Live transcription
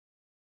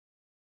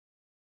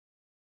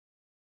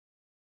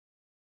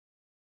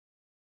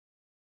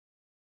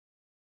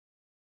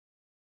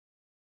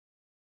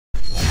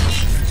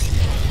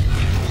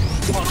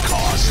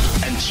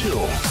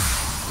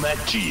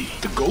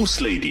MacG, the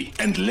Ghost Lady,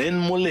 and Len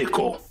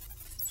Moleko.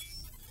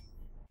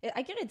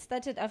 I guess it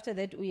started after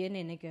that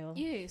Uyinene girl.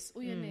 Yes,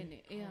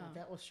 Uyinene. Yeah. Oh,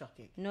 that was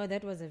shocking. No,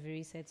 that was a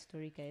very sad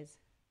story, guys.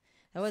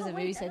 That was a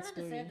very sad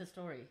story. I don't understand the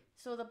story.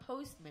 So the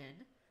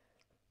postman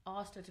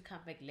asked her to come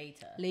back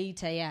later.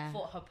 Later, yeah.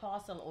 For her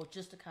parcel or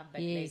just to come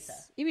back Yes.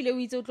 later. Ibile o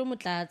itse o tlo mo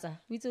tlatsa.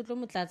 O itse o tlo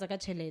mo tlatsa ka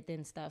tšhelete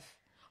and stuff.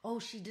 Oh,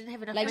 she didn't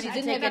have enough Like, money she to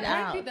didn't take have it enough.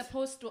 Apparently, out. the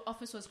post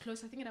office was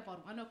closed, I think, at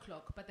about 1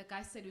 o'clock. But the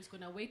guy said he was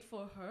going to wait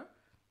for her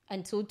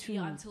Until 2.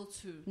 until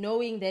 2.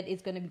 Knowing that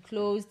it's going to be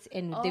closed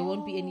and there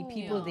won't be any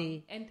people there.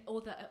 And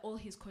all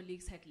his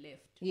colleagues had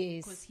left.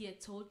 Yes. Because he had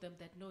told them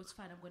that, no, it's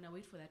fine, I'm going to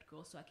wait for that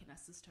girl so I can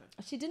assist her.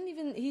 He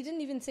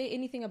didn't even say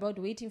anything about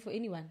waiting for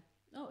anyone.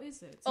 Oh,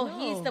 is it? Oh, No.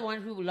 he's the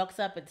one who locks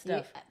up and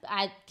stuff.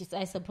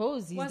 I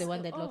suppose he's the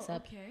one that locks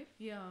up. Okay,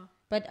 yeah.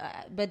 But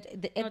at Not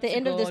the to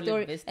end of the go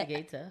story,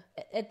 investigator.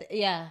 at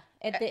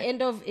the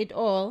end of it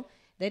all,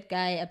 that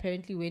guy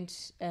apparently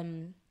went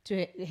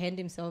to hand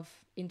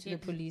himself into the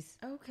police.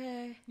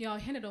 Okay. Yeah,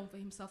 he handed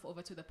himself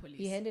over to the police.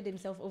 He handed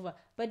himself over.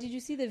 But did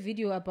you see the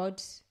video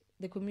about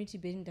the community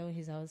burning down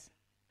his house?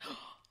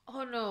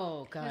 Oh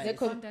no, guys. Has it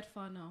gone that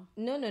far now?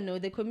 No.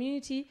 The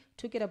community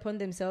took it upon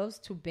themselves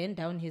to burn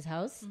down his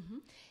house. Mm-hmm.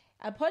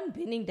 Upon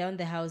burning down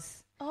the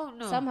house, Oh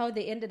no. somehow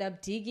they ended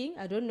up digging.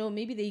 I don't know.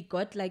 Maybe they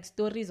got like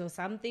stories or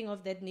something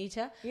of that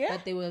nature. Yeah?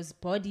 But there was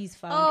bodies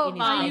found Oh in his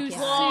my Are you backyard.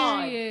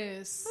 God.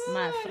 serious?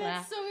 Mafra.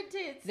 That's so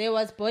intense. There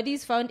was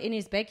bodies found in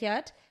his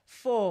backyard.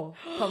 4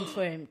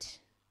 confirmed.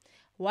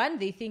 1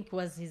 they think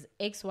was his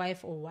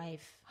ex-wife or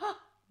wife.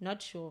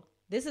 Not sure.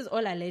 This is all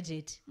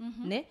alleged,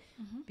 ne?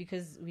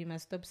 Because we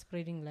must stop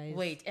spreading lies.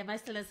 Wait, am I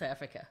still in South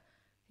Africa?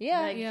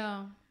 Yeah,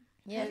 Yeah.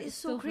 yeah. That is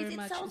still so crazy. very It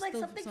much- sounds like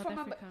still something South from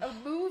Africa.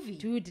 a movie.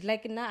 Dude,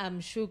 like now I'm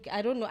shook.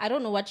 I don't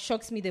know what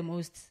shocks me the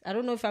most. I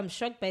don't know if I'm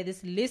shocked by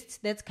this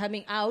list that's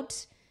coming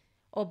out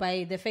or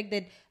by the fact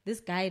that this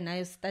guy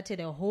now started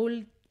a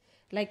whole,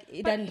 like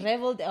it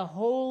unraveled a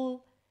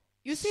whole.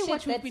 You see shit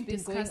what we've that's been going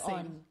discussing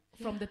on.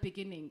 from the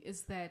beginning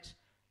is that,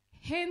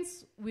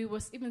 hence we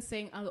was even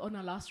saying on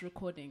our last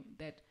recording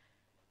that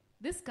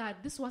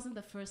this wasn't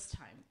the first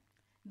time.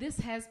 This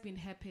has been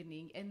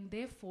happening, and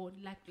therefore,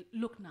 like,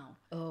 look now.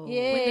 Oh,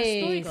 Yeah. When the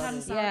story Yes,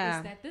 comes out, yeah.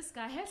 is that this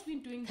guy has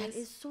been doing that this.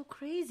 is so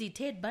crazy.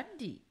 Ted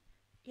Bundy.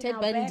 In Ted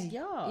our Bundy.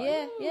 backyard.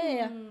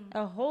 Yeah.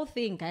 A whole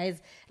thing,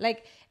 guys.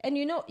 Like, and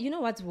you know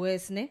what's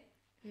worse, ne?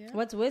 Yeah.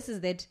 What's worse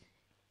is that,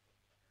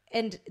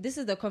 and this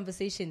is the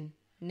conversation,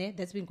 ne,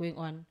 that's been going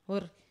on.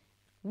 Or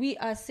we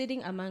are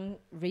sitting among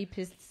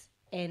rapists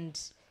and,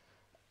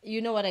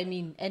 you know what I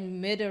mean, and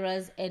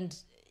murderers and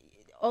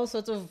all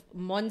sorts of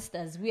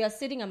monsters. We are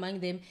sitting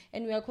among them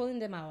and we are calling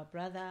them our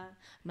brother,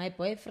 my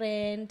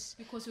boyfriend.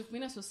 Because we've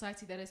been a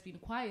society that has been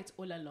quiet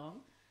all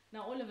along.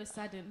 Now, all of a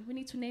sudden, we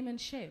need to name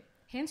and share.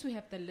 Hence, we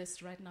have the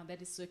list right now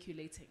that is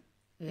circulating.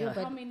 Yeah.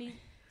 How many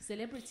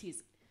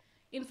celebrities?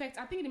 In fact,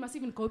 I think it must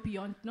even go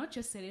beyond not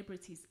just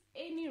celebrities.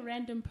 Any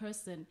random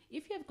person.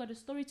 If you have got a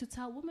story to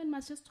tell, women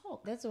must just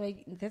talk. That's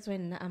why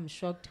now I'm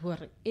shocked.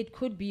 It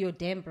could be your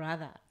damn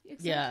brother.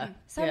 Exactly. Yeah.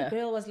 Some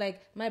girl was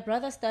like, my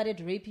brother started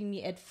raping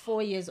me at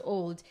 4 years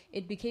old.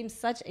 It became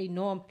such a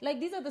norm. Like,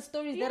 these are the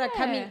stories that are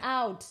coming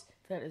out.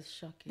 That is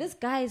shocking. This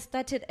guy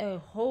started a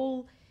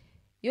whole...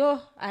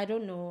 I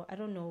don't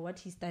know what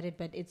he started,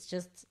 but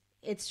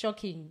it's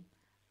shocking.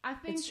 I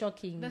think It's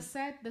shocking. The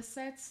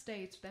sad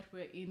state that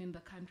we're in the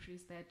country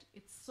is that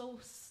it's so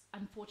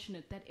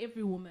unfortunate that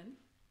every woman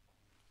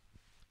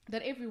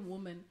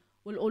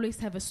will always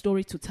have a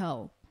story to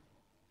tell.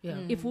 Yeah.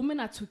 If women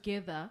are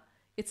together,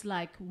 it's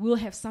like we'll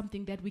have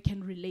something that we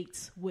can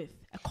relate with,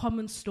 a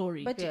common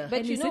story. But Yeah. but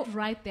And you is know, it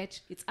right that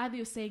it's either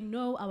you're saying,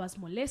 no, I was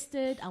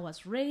molested, I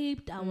was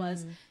raped,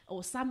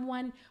 or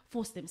someone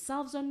forced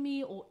themselves on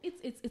me, or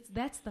it's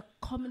that's the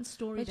common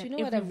story. but that you know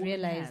what every I've woman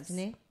realized, has.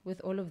 ne, with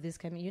all of this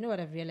coming, you know what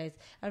I've realized?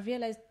 I've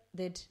realized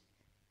that,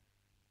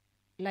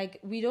 like,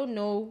 we don't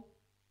know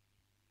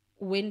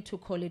when to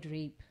call it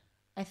rape.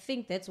 I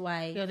think that's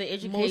why Yeah, the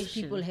most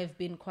education. people have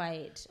been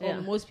quiet, or Yeah.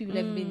 most people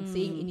have been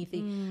saying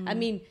anything. I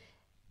mean,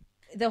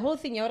 the whole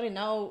thing, Yori,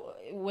 now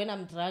when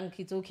I'm drunk,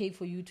 it's okay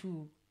for you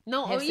to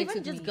No, have or sex even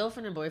with just me.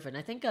 girlfriend and boyfriend.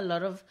 I think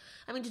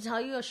to tell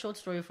you a short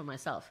story for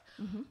myself,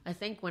 I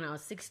think when I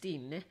was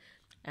 16,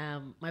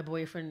 my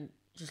boyfriend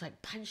just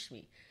like punched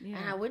me. And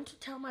I went to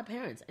tell my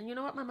parents. And you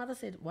know what my mother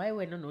said? Why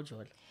were no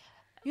joy?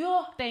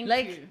 Thank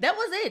Like you. that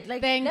was it.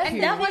 Like Thank and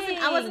you. that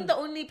I wasn't the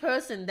only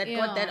person that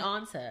got Yeah. that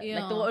answer. Yeah.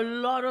 Like there were a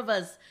lot of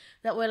us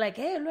that were like,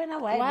 "Hey, Luena,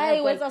 why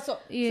Why was that so?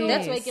 Yes. So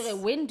that's why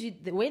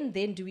when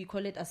then do we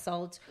call it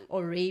assault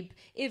or rape?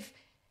 If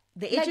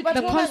the Like, education, but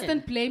The Woman-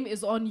 constant blame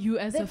is on you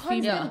as the a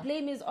constant female.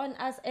 blame is on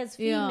us as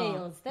Yeah.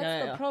 females. That's Yeah,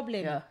 the yeah.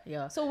 problem.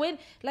 Yeah. So when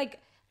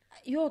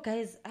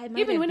guys, I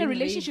might Even have when a been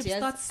relationship raped,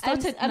 yes.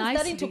 started I'm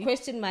starting to nicely.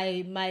 question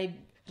my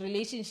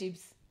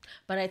relationships.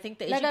 but I think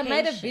the Like education, I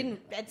might have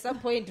been at some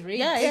point raped.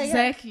 Yeah, yeah,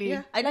 Exactly.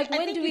 Yeah. I Like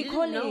think when do we didn't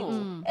call know.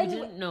 it? We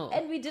didn't know.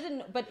 And we didn't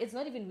know. But it's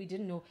not even we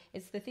didn't know.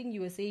 It's the thing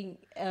you were saying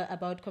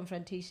about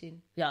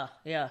confrontation. Yeah.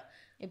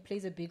 It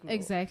plays a big role.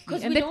 Exactly.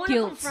 Because And we that don't want to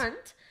guilt.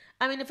 confront.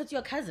 I mean, if it's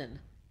your cousin,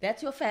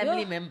 That's your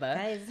family Yo, member.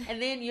 guys.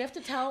 And then you have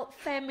to tell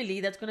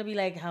family that's going to be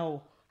like,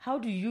 how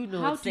do you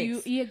know How it's do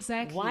sex? you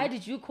exactly? Why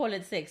did you call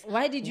it sex?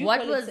 Why did you what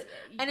call was, it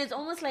And it's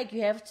almost like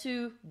you have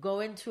to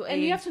go into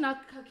and you have to now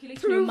calculate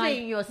in your proving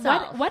mind,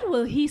 yourself. What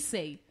will he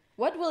say?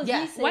 What will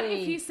Yeah. he say? What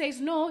if he says,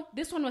 no,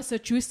 this one was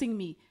seducing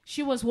me.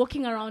 She was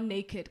walking around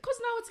naked. Because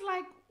now it's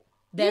like,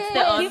 That's the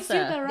it gives you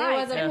answer. the There right.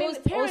 was a And then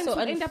post parents also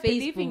will on end up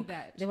believing Facebook.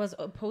 that. There was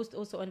a post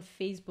also on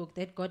Facebook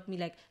that got me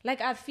like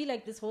I feel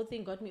like this whole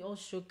thing got me all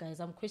shook, guys.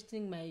 I'm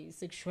questioning my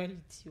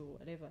sexuality or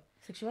whatever.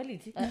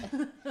 Sexuality?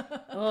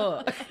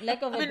 Oh,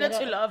 lack of a I mean, not to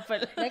better, laugh,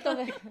 but lack of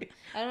a,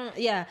 I don't know.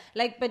 Yeah,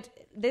 like, but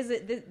there's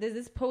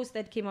this post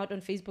that came out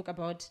on Facebook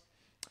about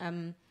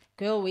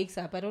girl wakes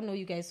up. I don't know,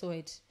 you guys saw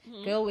it.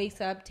 Girl wakes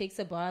up, takes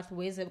a bath,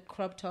 wears a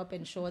crop top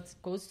and shorts,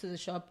 goes to the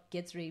shop,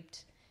 gets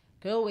raped.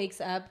 Girl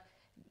wakes up,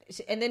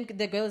 and then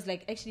the girl's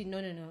like, actually,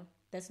 no,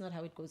 that's not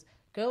how it goes.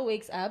 Girl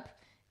wakes up,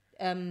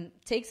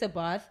 takes a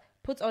bath,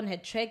 puts on her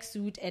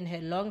tracksuit and her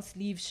long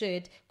sleeve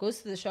shirt,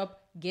 goes to the shop,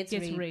 gets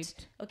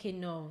raped. Okay,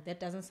 no, that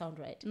doesn't sound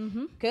right.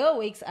 Girl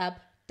wakes up,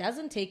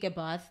 doesn't take a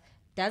bath,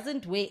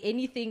 doesn't wear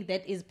anything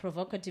that is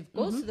provocative,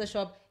 goes to the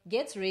shop,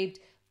 gets raped.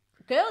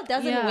 Girl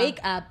doesn't wake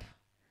up,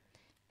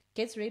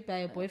 gets raped by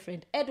a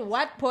boyfriend. At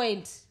what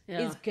point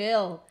is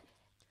girl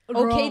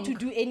okay Wrong. to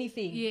do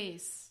anything?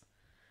 Yes.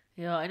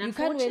 yeah, and You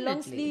can't wear long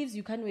unfortunately- sleeves,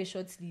 you can't wear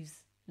short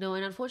sleeves. No,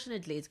 and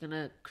unfortunately, it's going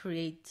to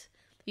create,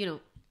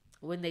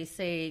 when they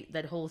say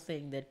that whole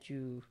thing that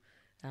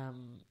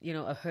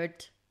a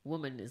hurt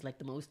woman is like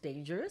the most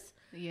dangerous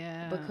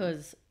Yeah.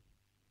 because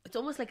it's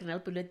almost like an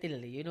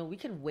alpuletele, we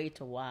can wait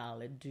a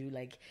while and do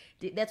like,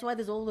 that's why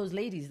there's all those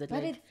ladies that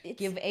But like it's-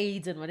 give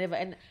AIDS and whatever.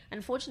 And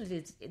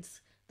unfortunately,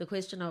 it's the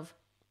question of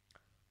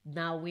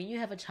now when you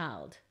have a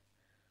child,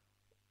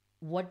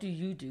 what do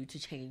you do to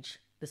change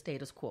the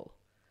status quo?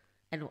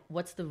 And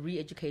what's the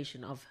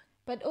re-education of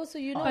But also,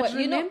 you know But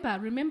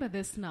what? remember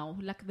this now,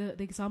 like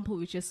the example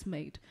we just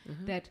made,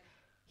 that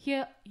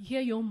here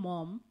your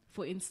mom,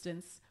 for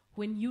instance,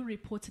 when you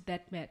reported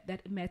that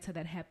matter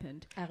that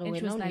happened, and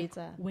she was like,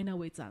 "Wena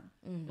wetang."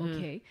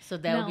 Okay, So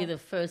that would be Now- the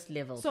first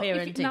level, so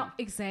parenting.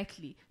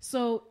 exactly.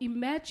 So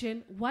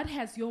imagine what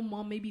has your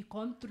mom maybe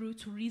gone through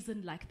to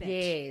reason like that.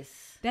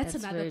 Yes. That's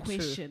another very true.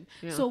 question.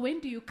 Yeah. So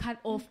when do you cut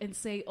off and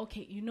say,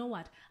 okay, you know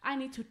what? I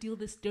need to deal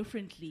this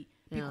differently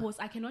because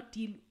I cannot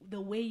deal the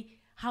way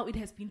how it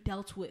has been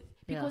dealt with.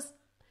 Because,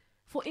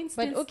 for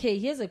instance, But okay,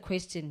 here's a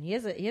question.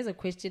 Here's a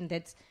question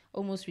that's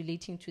almost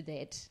relating to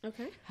that.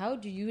 Okay. How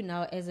do you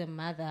now, as a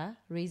mother,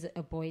 raise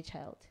a boy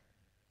child?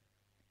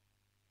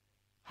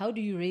 How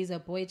do you raise a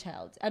boy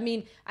child? I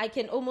mean, I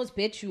can almost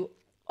bet you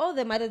all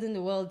the mothers in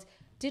the world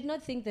did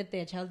not think that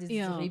their child is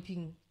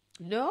raping.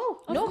 No.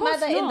 No course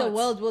mother in the not.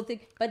 world will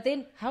think. But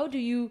then, how do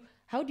you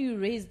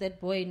raise that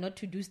boy not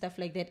to do stuff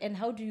like that? And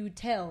how do you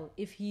tell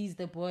if he's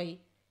the boy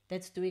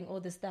that's doing all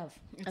the stuff?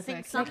 I think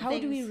Exactly. some Like, how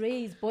do we things-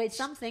 raise boys?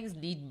 Some things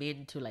need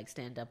men to like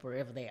stand up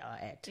wherever they are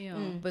at. Yeah.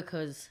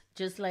 Because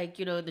just like,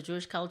 in the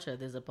Jewish culture,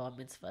 there's a bar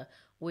mitzvah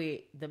where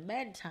the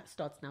man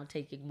starts now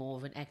taking more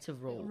of an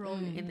active role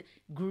in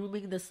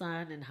grooming the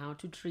son and how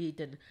to treat.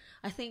 And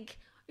I think,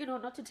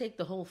 not to take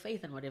the whole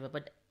faith and whatever,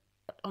 but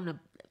on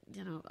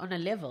a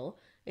level,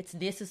 it's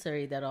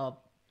necessary that our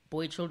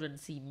boy children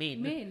see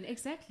men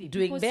exactly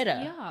doing because- better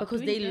yeah,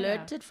 because doing they better.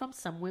 learned it from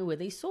somewhere where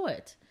they saw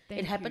it. Thank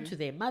It happened you. to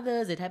their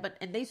mothers. It happened,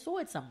 and they saw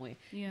it somewhere.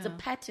 It's a Yeah.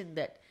 pattern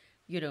that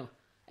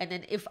And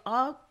then if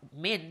our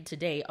men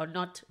today are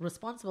not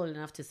responsible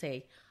enough to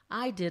say,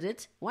 "I did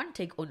it," one,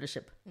 take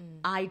ownership.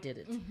 I did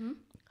it.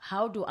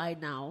 How do I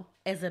now,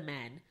 as a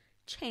man,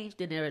 change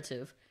the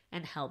narrative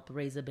and help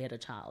raise a better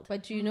child?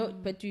 But do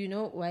you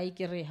know why,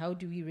 Kere, how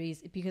do we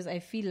raise? Because I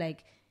feel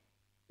like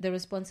the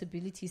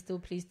responsibility is still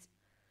placed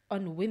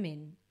on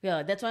women.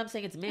 Yeah, that's why I'm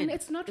saying it's men. And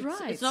it's not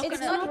right. It's not It's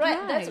gonna- not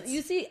right. That's,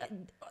 you see,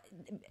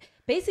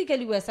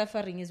 basically we're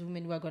suffering as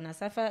women. We're gonna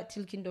suffer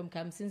till kingdom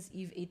comes, since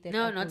Eve ate that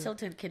No, apple. not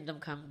till Kingdom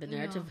Come. The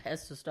narrative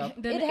has to stop.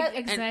 It has-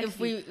 Exactly. And if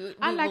we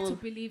I like will- to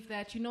believe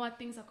that,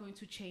 things are going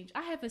to change.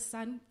 I have a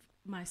son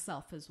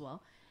myself as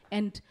well.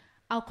 And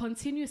I'll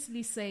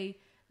continuously say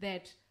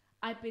that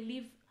I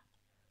believe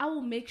I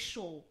will make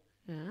sure,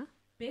 Yeah.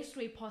 best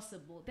way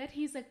possible, that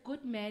he's a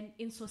good man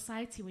in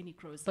society when he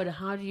grows But up.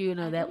 how do you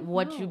know that don't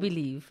what you know.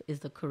 believe is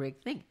the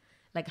correct thing?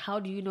 Like, how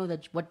do you know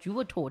that what you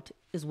were taught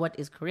is what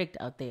is correct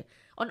out there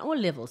on all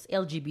levels?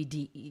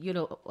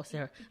 LGBT, or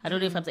Sarah, I don't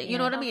know if I'm saying, you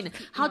know what I mean?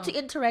 How to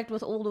interact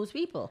with all those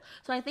people.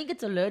 So I think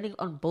it's a learning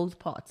on both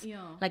parts.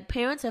 Yeah. Like,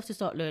 parents have to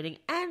start learning.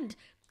 And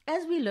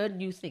as we learn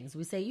new things,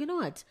 we say, you know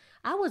what?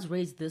 I was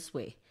raised this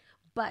way.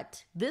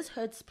 But this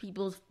hurts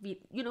people's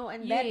feet,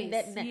 and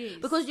Yes, that. yes.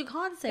 Because you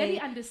can't say... That he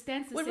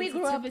understands the when we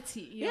grew up,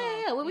 sensitivity.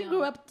 when we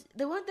grew up,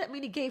 there weren't that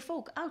many gay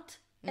folk out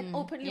and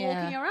openly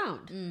walking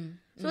around.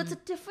 So it's a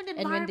different when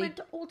they- environment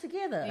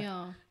altogether.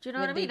 Yeah. Do you know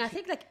When what I mean? they- I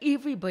think like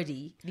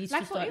everybody needs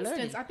Like to for start instance,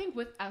 learning. I think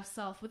with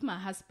ourselves, with my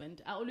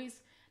husband, I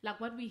always like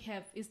what we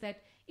have is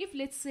that if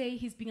let's say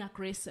he's being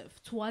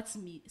aggressive towards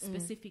me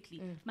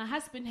specifically, my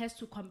husband has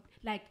to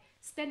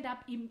stand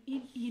up.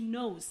 He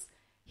knows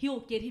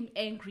he'll get him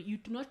angry. You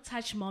do not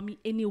touch mommy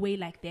anyway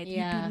like that.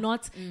 Yeah. You do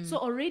not. So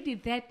already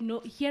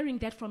hearing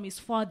that from his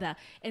father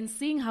and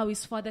seeing how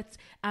his father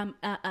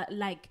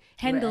like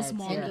handles Reacts,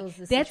 mommy, handles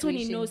the that's when he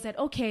situation. knows that,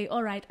 okay,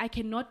 all right, I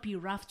cannot be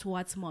rough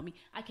towards mommy.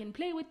 I can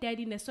play with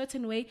daddy in a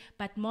certain way,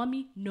 but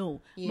mommy,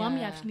 no. Mommy,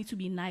 I Yeah. need to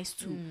be nice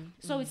too.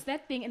 So it's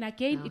that thing. And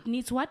again, it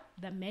needs what?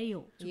 The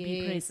male to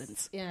be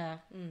present. Yeah.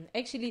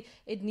 Actually,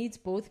 it needs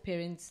both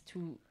parents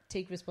to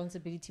take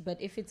responsibility.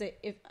 But if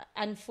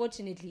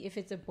unfortunately, if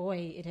it's a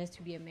boy, it has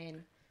to be a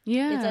man.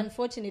 Yeah. It's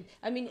unfortunate.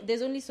 I mean,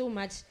 there's only so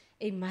much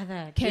a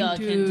mother Can can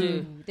do.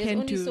 do. There's Can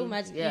only do. so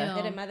much Yeah.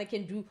 that a mother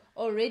can do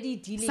already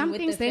dealing Some with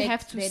things the they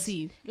fact have to that,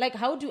 see. Like,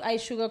 how do I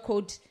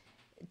sugarcoat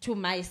to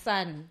my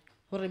son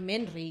or a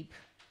man rape?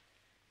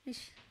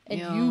 And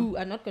Yeah. you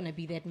are not going to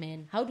be that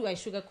man. How do I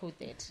sugarcoat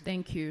that?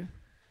 Thank you.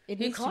 It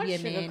You needs to can't be a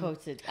man.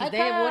 sugarcoat it. I They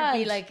won't be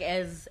can't. like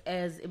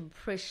as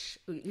impressed.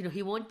 You know,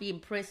 he won't be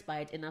impressed by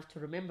it enough to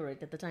remember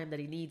it at the time that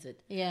he needs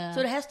it. Yeah. So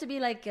it has to be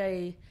like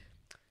a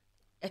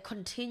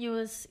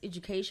continuous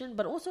education,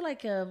 but also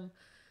like a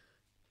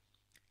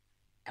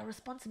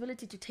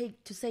responsibility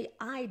to say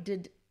I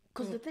did.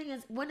 Because the thing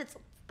is, when it's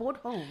brought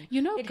home,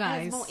 You know, it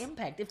guys- has more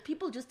impact. If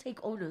people just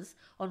take onus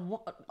on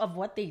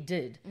what they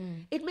did,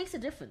 it makes a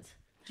difference.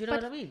 Do you know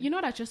But what I mean? you know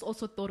what I just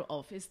also thought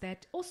of is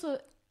that also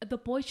the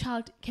boy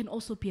child can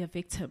also be a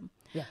victim.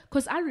 Yeah.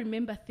 Because I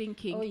remember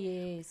thinking, Oh,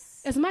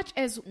 yes. as much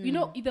as, you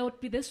know, there would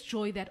be this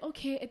joy that,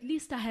 okay, at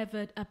least I have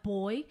a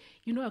boy,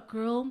 you know, a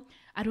girl.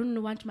 I don't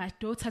want my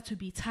daughter to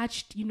be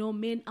touched, you know,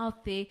 men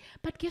out there.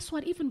 But guess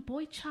what? Even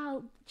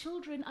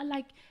children are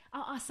like,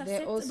 are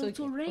susceptible also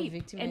to rape.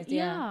 victimized, And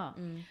yeah.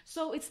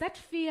 So it's that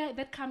fear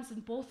that comes in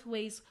both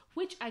ways,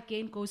 which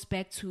again goes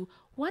back to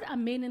what are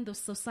men in the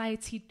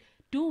society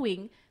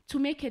doing to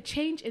make a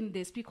change in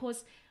this?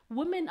 Because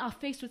women are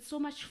faced with so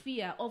much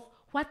fear of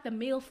what the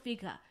male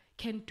figure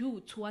can do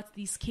towards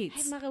these kids.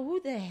 Hey, Mara, who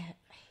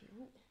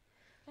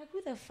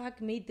the fuck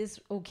made this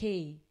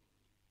okay?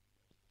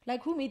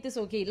 Like, who made this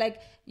okay?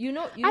 Like, you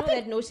know I think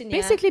that notion, yeah?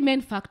 basically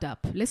men fucked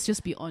up. Let's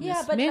just be honest.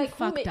 Yeah, but men like,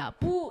 fucked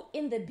up. Who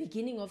in the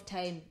beginning of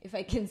time, if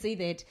I can say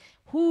that,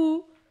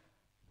 who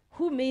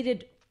made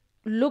it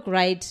look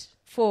right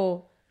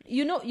for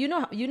you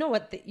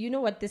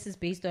know what this is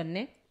based on,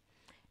 ne?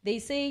 They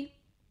say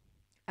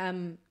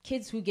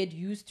kids who get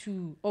used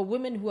to, or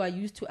women who are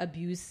used to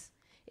abuse,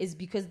 is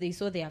because they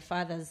saw their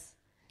fathers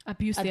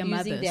Abuse their abusing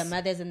mothers. their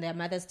mothers and their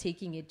mothers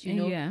taking it, you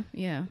know?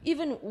 Yeah.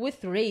 Even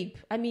with rape,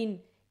 I mean,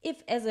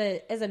 if as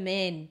a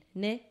man,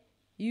 ne,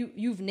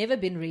 you've never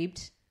been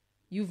raped,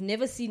 you've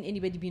never seen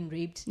anybody being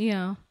raped,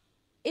 Yeah.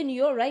 in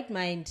your right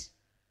mind,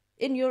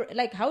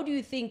 how do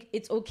you think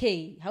it's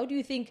okay? How do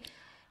you think?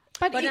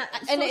 But But, it,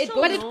 and it but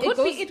goes- it it could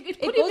goes- be. It it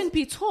could goes- even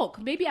be talk.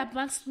 Maybe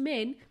amongst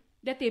men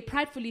that they're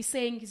pridefully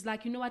saying is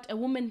like, you know what, a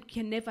woman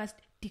can never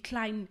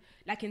decline,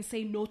 like, and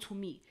say no to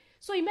me.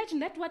 So imagine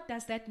that. What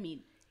does that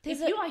mean?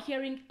 There's If you are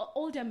hearing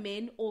older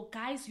men or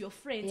guys, your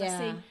friends, are Yeah.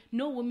 saying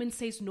no woman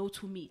says no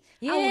to me,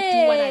 I Yes,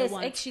 will do what I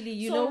want. actually,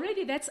 you so know-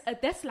 already that's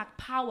like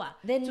power.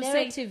 The to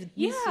narrative say,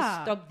 needs to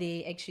yeah. stop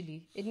there.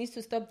 Actually, it needs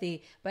to stop there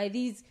by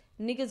these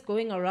niggas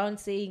going around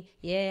saying,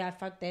 "Yeah, I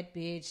fucked that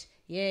bitch.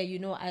 Yeah, you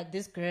know,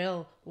 this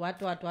girl. What?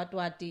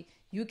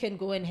 You can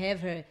go and have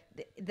her."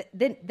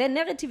 The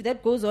narrative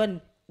that goes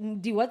on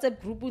the WhatsApp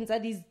group are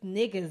these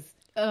niggas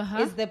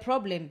is the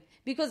problem,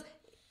 because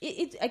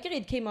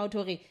it came out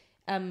already.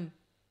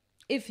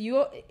 If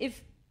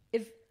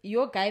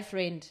your guy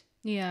friend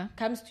Yeah.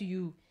 comes to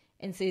you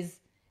and says,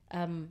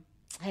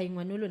 "Hi,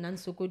 ngwanolo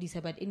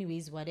nansokodisa, but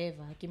anyways,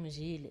 whatever, ke mo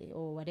jele,"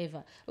 or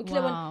whatever. Okay,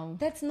 Wow.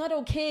 that's not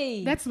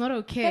okay. That's not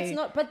okay. That's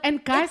not. But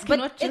and guys but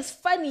cannot it's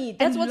just. funny.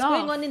 That's and what's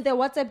going laugh. on in the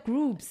WhatsApp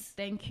groups.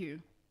 Thank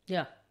you.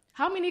 yeah.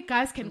 How many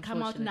guys can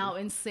come out now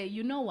and say,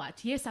 you know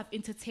what? Yes, I've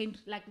entertained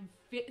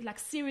like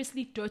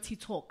seriously dirty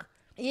talk.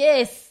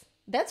 Yes,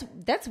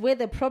 that's where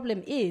the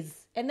problem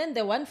is. And then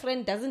the one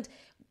friend doesn't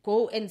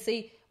go and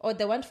say, or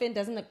the one friend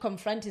doesn't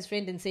confront his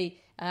friend and say,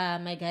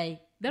 my guy,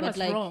 That but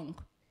was wrong.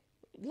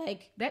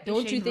 Like, That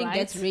don't you ain't think right.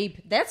 that's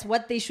rape? That's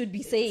what they should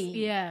be saying.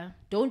 Yeah.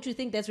 Don't you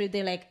think that's rape?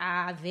 They're like,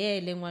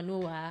 vele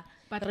ngwano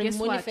But re guess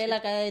mmone what? fela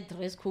ka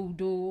dress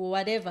code or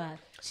whatever.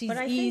 She's But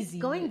I easy.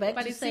 think going back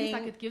But to it saying seems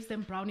like it gives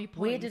them brownie points.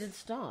 where did it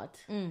start?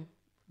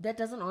 That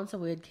doesn't answer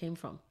where it came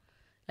from.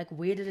 Like,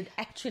 where did it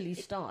actually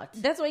start?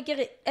 That's why I get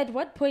it. At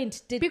what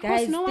point did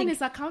Because guys no one think,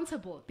 is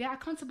accountable. They're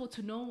accountable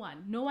to no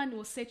one. No one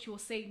will say,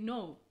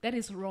 no, that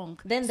is wrong.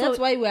 then So that's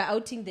why we're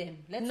outing them.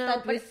 Let's No,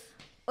 start but with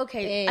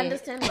okay,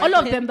 understand. all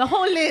of them, the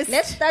whole list.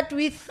 let's start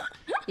with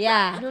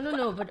yeah.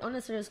 No. But on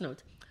a serious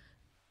note,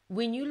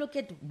 when you look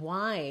at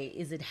why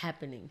is it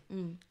happening,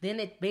 then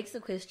it begs the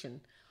question: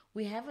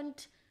 we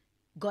haven't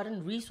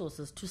gotten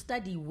resources to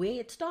study where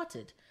it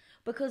started,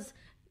 because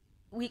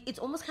it's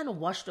almost kind of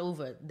washed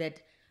over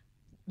that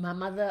my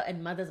mother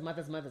and mother's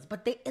mother's mothers,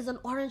 but there is an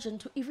origin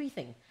to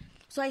everything.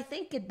 So I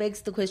think it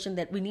begs the question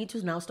that we need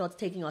to now start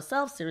taking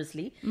ourselves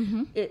seriously.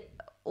 It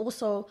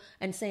also,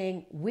 and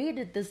saying, where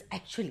did this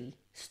actually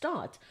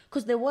start?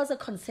 Because there was a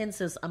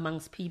consensus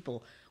amongst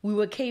people. We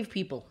were cave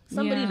people.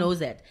 Somebody knows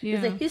that.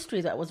 There's a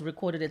history that was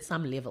recorded at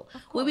some level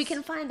where we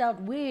can find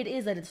out where it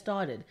is that it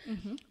started.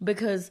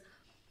 Because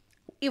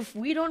if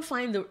we don't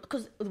find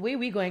because the way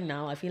we're going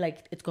now, I feel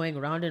like it's going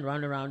round and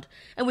round and round,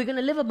 and we're going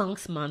to live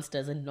amongst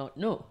monsters and not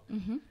know.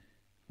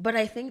 But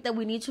I think that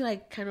we need to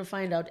like kind of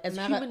find out as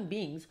human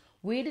beings,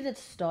 where did it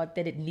start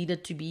that it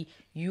needed to be,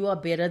 you are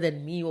better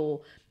than me,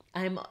 or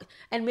and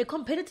we're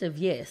competitive,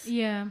 yes.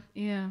 Yeah.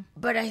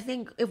 But I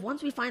think if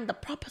once we find the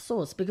proper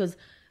source, because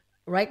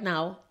right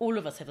now, all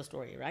of us have a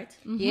story, right?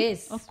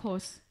 Yes. Of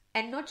course.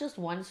 And not just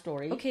one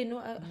story. Okay,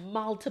 no.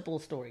 Multiple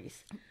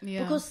stories.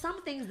 Yeah. Because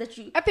some things that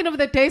you... At the end of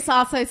the day,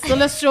 Salsa, it's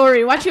still a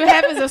story. What you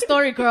have is a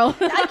story, girl.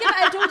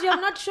 I told you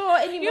I'm not sure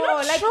anymore. You're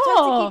not like,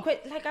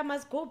 sure. Like I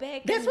must go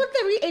back. That's what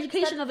the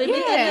re-education of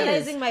everything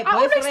analyzing is. my I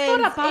always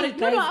boyfriend. thought about it.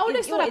 No, I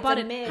always thought about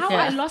it. Mess. How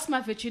Yeah. I lost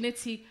my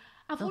virginity.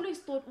 I've always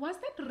thought, was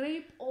that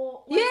rape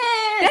or...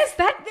 Yes. There's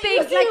that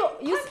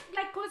thing. You Like, see,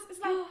 cause it's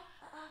like...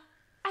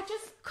 I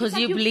just... Because it's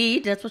like you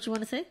bleed, that's what you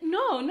want to say?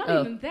 No, not Oh.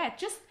 even that.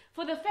 Just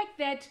for the fact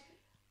that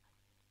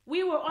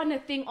we were on a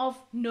thing of,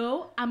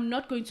 no, I'm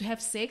not going to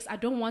have sex. I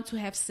don't want to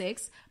have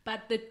sex.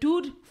 But the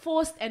dude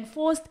forced and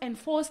forced and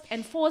forced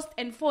and forced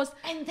and forced.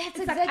 And that's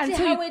It's like exactly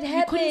until how it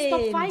You couldn't stop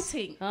happened.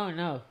 fighting. Oh,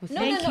 no.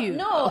 Thank you.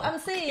 No, I'm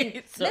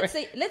saying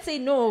Sorry. let's say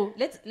no.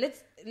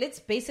 Let's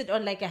base it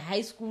on like a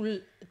high school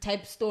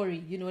type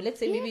story. You know, let's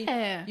say Yeah.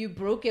 maybe you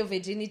broke your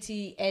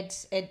virginity at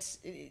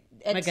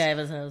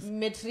MacGyver's house.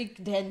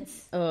 metric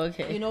dance. Oh,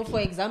 okay. You know, for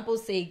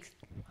example's sake.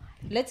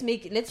 Let's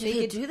make you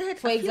it do that?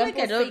 for I feel like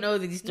example. I don't know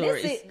these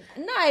stories.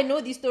 No, I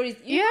know these stories.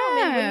 You know,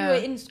 man, when Yeah. we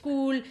were in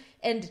school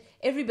and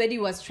everybody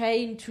was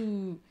trying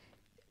to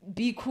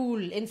be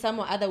cool in some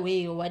or other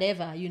way or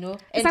whatever, you know.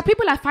 It's And like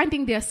people are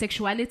finding their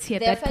sexuality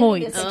at they're that finding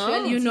point. their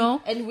sexuality, You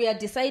know? and we are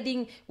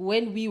deciding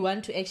when we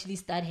want to actually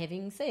start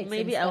having sex.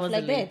 Maybe and I stuff was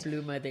like a late that.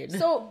 bloomer then.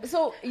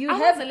 So you I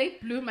have was a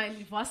late bloomer in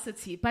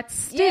university, but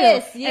still,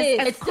 Yes,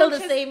 yes. It's still the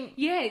conscious- same,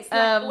 yes,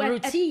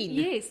 routine.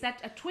 Yes,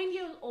 that a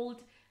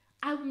 20-year-old,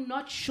 I'm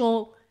not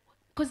sure,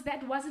 because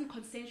that wasn't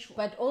consensual.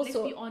 But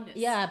also, let's be honest.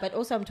 yeah, but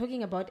also I'm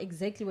talking about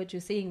exactly what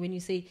you're saying when you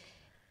say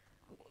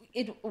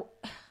it.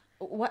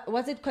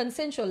 Was it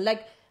consensual?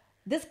 Like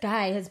this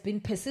guy has been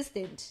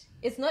persistent.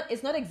 It's not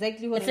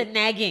exactly what it's a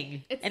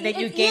nagging. It's- And then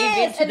you it's- gave in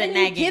yes, to and the then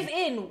nagging. you give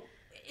in.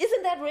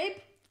 Isn't that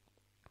rape?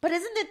 But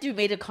isn't it you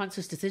made a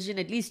conscious decision?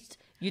 At least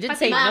you didn't But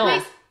say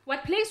no.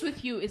 what plays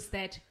with you is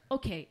that,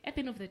 okay, at the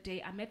end of the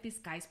day, I'm at this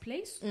guy's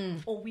place,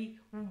 or we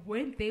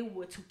went there, we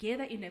were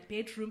together in a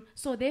bedroom,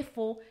 so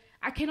therefore,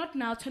 I cannot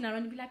now turn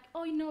around and be like,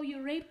 oh, no,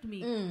 you raped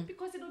me.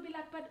 Because it will be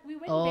like, but we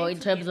went Oh, there in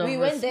terms together. of We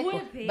went there, We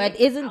were there, but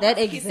isn't I that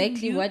was kissing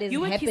exactly you, what is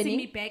you were happening? kissing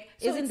me back.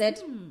 So Isn't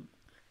it's- that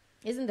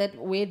isn't that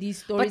where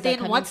these stories But then are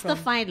coming what's from? the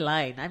fine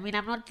line? I mean,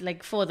 I'm not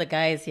like for the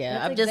guys here.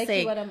 That's I'm just exactly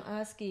saying. what I'm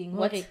asking.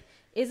 What- Hore,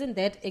 isn't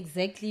that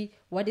exactly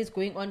what is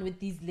going on with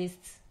these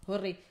lists?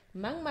 Hore,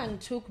 Mang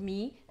took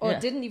me, or Yeah.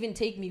 didn't even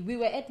take me. We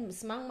were at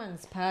Mang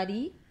Mang's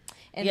party.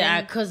 And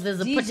Yeah, then 'cause there's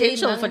a DJ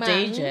potential for Mang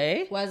Mang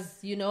danger. was,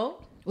 trying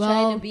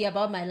Well- to be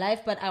about my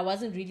life, but I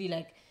wasn't really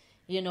like,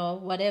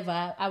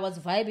 whatever. I was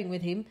vibing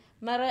with him.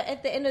 Mara,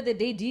 at the end of the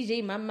day,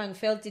 DJ Mang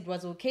felt it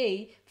was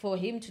okay for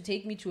him to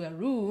take me to a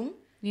room.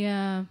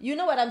 Yeah. You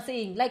know what I'm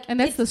saying? Like, And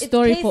that's it's the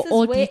story for cases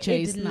all where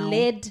DJs it now.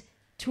 led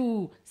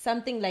to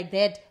something like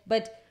that,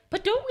 but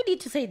don't we need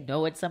to say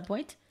no at some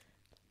point?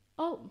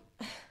 Oh,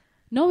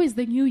 no is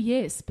the new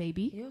yes,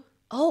 baby.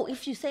 Oh,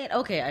 if you say it,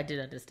 okay, I did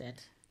understand.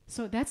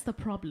 So that's the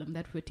problem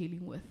that we're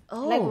dealing with.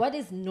 Oh, like, what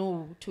is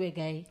no to a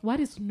guy? What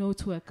is no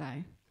to a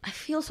guy? I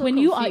feel so When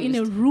you are in a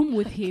confused. room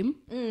with him,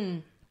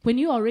 when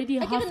you're already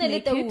I half give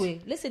Neleta naked,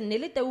 uwe. Listen,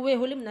 Neleta uwe,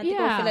 hole mnati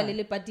Yeah. kaofela le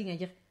le parting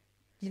akere.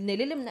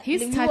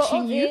 He's You were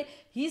touching over you. there,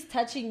 he's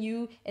touching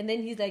you, and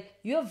then he's like,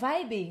 you're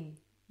vibing.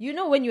 You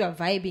know when you are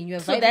vibing, you're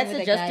So vibing that's with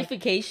a a guy.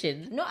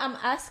 justification. No, I'm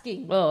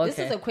asking. Oh, This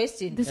okay. is a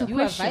question. This is a you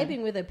question. are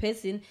vibing with a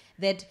person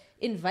that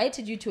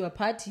invited you to a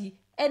party,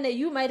 and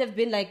you might have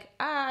been like,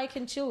 I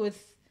can chill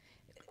with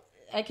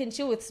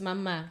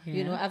Mama.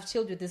 Yeah. I've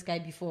chilled with this guy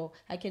before.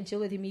 I can chill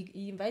with him.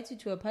 He invites you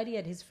to a party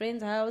at his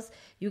friend's house.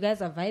 You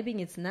guys are vibing.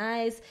 It's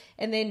nice.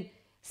 And then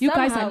you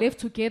guys somehow- are left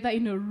together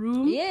in a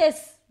room.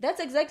 Yes, that's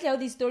exactly how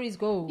these stories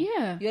go.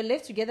 Yeah. You're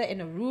left together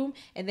in a room,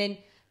 and then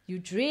you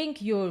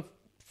drink, you're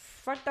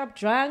fucked up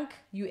drunk,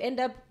 you end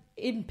up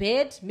in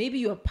bed, maybe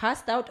you're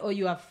passed out or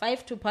you are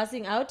 5 to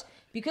passing out,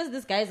 because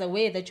this guy is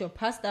aware that you're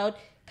passed out,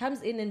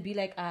 comes in and be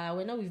like,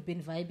 well, now we've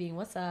been vibing,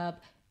 what's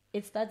up?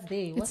 It starts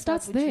there. What's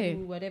starts up with there.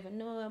 you? Whatever.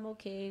 No, I'm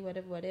okay.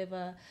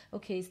 Whatever.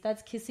 Okay,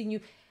 starts kissing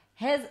you.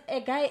 Has a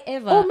guy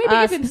ever Or maybe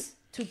asked even-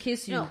 to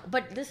kiss you? No,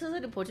 but this is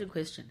an important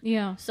question.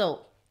 Yeah.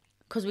 So,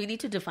 because we need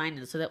to define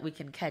it so that we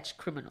can catch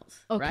criminals,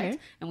 Okay. right?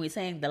 And we're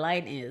saying the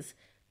line is,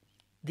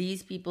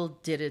 these people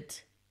did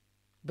it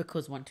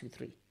because 1, 2,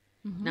 3.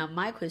 Now,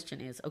 my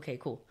question is, okay,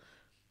 cool.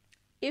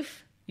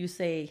 If you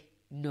say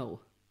no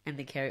and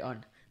they carry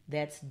on,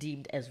 that's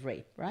deemed as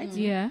rape, right?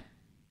 Yeah.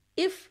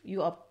 If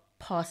you are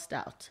passed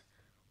out,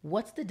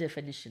 what's the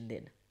definition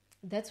then?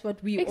 That's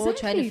what we all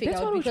trying to Exactly. figure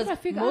That's out, what we're because trying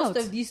to figure most out.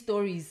 of these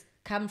stories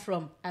come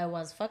from I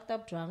was fucked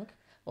up drunk,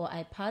 or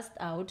I passed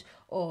out,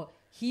 or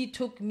he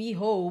took me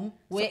home,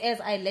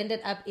 whereas I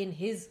landed up in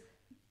his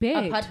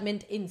Bed.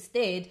 apartment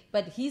instead.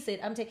 But he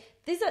said, "I'm taking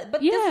this." This is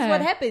Yeah.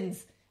 what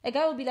happens. A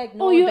guy will be like,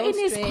 "No, Oh, you're don't in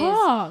his stress.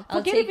 car. I'll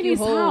Forget take even you his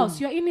home." house.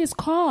 You're in his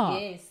car.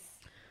 Yes.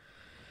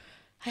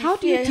 How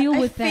do you deal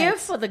with I fear that?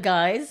 for the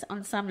guys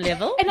on some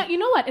level. And you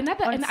know what? On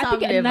I some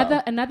think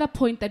level. another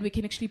point that we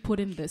can actually put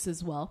in this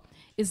as well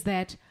is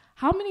that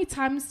how many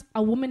times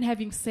a woman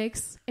having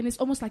sex and it's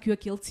almost like you're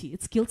guilty.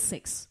 It's guilt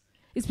sex.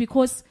 It's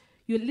because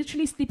you're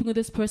literally sleeping with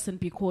this person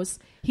because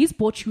he's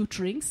bought you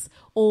drinks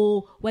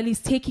or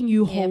he's taking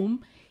you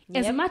home.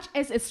 As Yep. much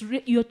as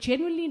you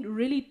genuinely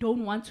really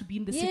don't want to be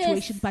in the Yes.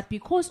 situation, but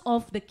because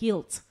of the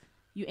guilt,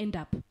 you end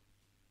up.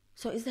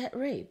 So is that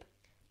rape?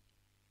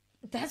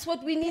 That's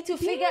what we need to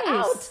figure Yes.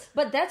 out.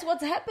 But that's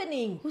what's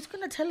happening. Who's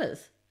gonna tell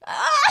us?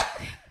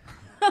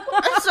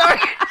 I'm sorry.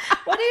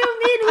 What do you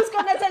mean? Who's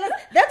gonna tell us?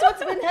 That's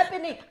what's been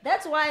happening.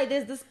 That's why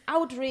there's this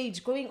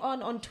outrage going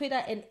on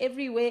Twitter and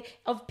everywhere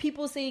of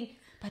people saying,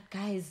 "But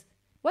guys,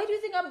 why do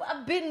you think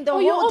I've been the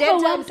You're whole damn time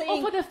overwhelmed saying?"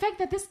 over the fact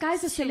that this guy's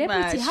a Too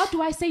celebrity. much. How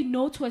do I say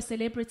no to a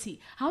celebrity?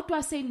 How do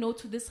I say no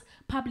to this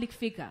public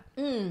figure?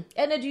 And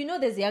do you know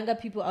there's younger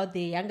people out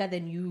there, younger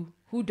than you,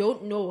 who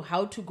don't know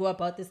how to go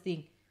about this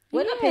thing?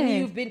 When Yeah. Penny,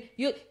 you've been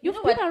you You've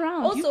know been what?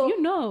 around. Also, You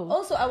know.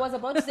 Also, I was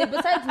about to say,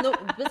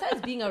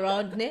 besides being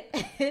around, ne,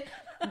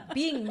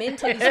 being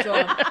mentally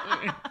strong,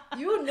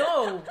 you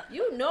know.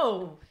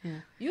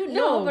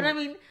 No, but I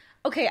mean,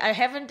 okay, I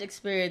haven't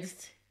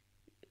experienced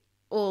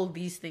all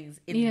these things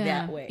in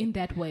that way. In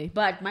that way.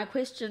 But my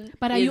question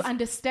But are is, you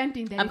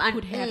understanding that it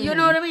could happen? you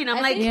know what I mean? I'm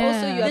I like, think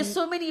also you there's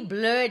so many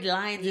blurred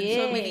lines in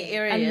so many Yeah,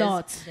 areas. a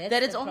lot. That's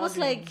That it's the almost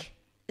problem. like,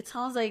 it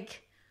sounds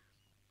like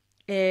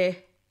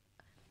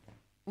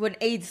when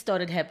AIDS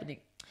started happening.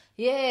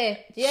 Yeah,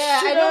 You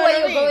I know know what where I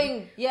you're mean?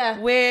 going. Yeah.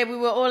 Where we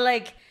were all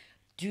like,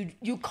 dude,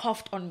 you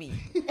coughed on me.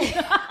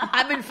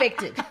 I'm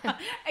infected.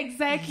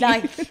 Exactly.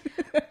 Like,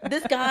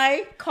 this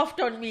guy coughed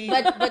on me.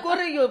 But Kore,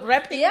 you're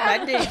wrapped in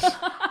bandage.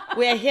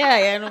 We're here,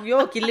 and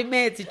you're I've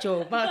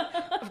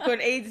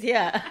got AIDS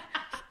here.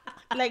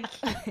 Like,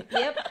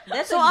 Yep.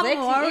 That's so exactly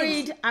I'm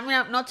worried. it. I mean,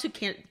 I'm not too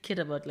kid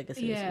about like a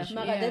serious Yeah. issue.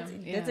 Mara, that's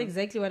Yeah.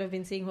 exactly what I've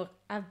been saying.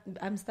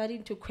 I'm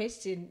starting to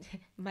question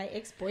my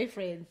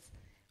ex-boyfriends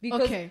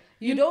because Okay.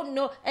 you don't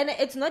know, and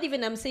it's not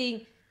even I'm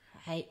saying,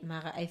 "Hi,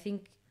 Mara, I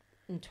think."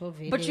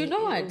 But you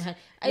know what?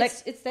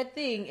 It's that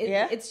thing.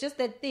 Yeah? It's just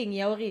that thing,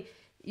 Yaori.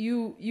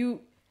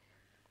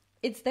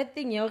 It's that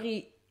thing,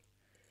 Yaori.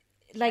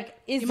 Like,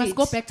 is You must it?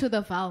 go back to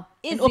the vow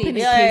Is and open it?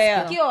 his Yeah, case.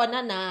 yeah, girl.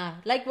 Kyo, nah.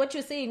 Like what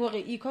you're saying, Hore,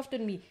 you coughed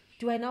on me.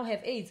 Do I now have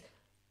AIDS?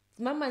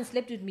 Mama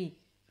slept with me.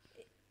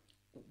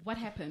 What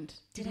happened?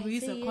 Did I we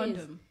use say a yes?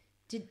 condom?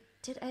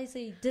 Did I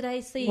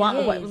say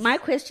Why, yes? my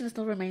question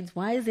still remains: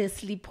 why is there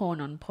sleep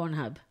porn on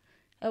Pornhub?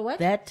 A what?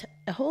 That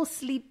a whole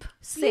sleep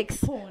Sleep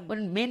sex porn.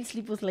 when men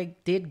sleep with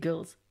like dead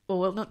girls. Oh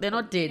well, no, they're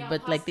not dead, Yeah,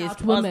 but like they're passed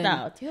passed out women.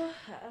 out.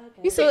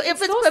 You So see,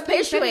 if it's those things that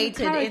perpetuated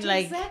in, encourage-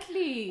 like-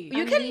 exactly.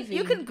 You I'm can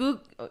leaving.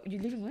 Google. Oh, you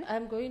leaving where?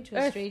 I'm going to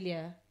Earth.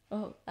 Australia.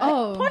 Oh,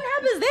 Oh.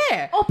 Pornhub is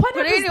there. Oh, Pornhub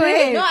But is anyway,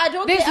 there. No, I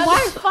don't There's care.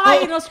 Wi-Fi.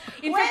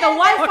 In fact, the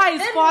Wi-Fi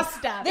is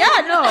faster.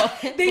 Yeah,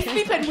 no, They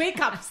sleep and wake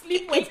up.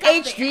 Sleep, it's wake up.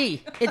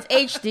 HD. It's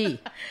HD.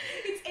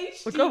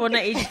 It's We HD. don't want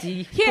a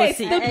HD. Here it's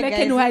pussy. still Hey, black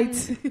guys. and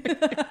white.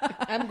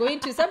 I'm going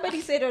to. Somebody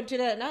said on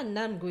Twitter, now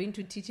I'm going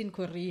to teach in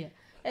Korea.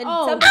 And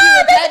Oh. somebody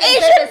replied and said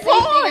Asian the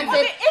same porn. thing and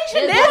said,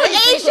 There's rape in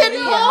Asian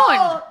Korea."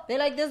 porn. They're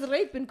like, there's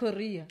rape in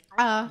Korea.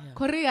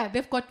 Korea,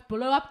 they've got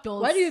blow-up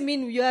dolls. What do you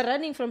mean? You are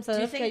running from South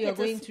Do you Africa, think you are it's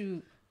a going s-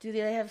 to Do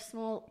they have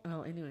small?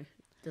 Oh, anyway,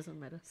 doesn't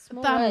matter.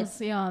 small Thumbs,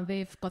 what? yeah,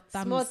 they've got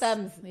thumbs. Small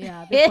thumbs.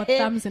 Yeah, they've got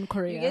thumbs in You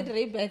Korea. get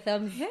raped by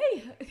thumbs.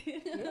 Hey,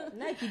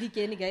 nah, kiddie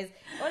Kenny, guys.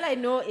 All I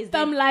know is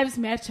Thumb that lives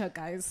matter,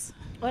 guys.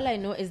 all I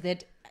know is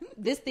that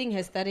this thing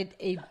has started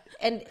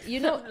and you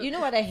know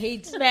what I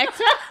hate.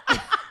 Matter.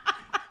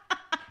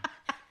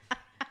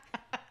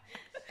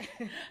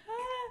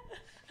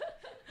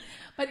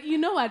 But you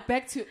know what?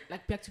 Back to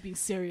being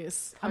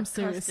serious. I'm Podcast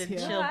serious and here.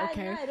 chill. No,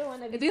 Okay. I don't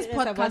want to be This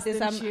serious about podcast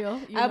this. and chill,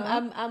 you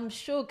know? I'm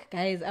shook,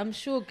 guys. I'm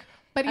shook.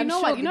 But you I'm know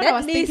what? shook. You know what That I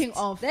was list, thinking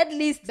of? That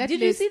list. That Did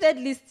you list. see that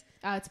list?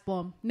 It's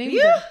bomb. Name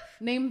Yeah. them.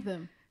 Name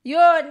them. Yo,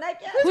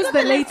 like, Who's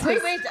the latest? Wait,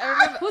 I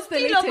remember. Who's the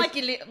Stilo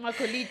latest?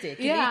 Makolite.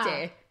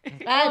 Yeah.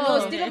 Kilite. no,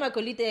 Oh. Stilo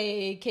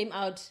Makolite came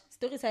out.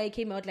 Story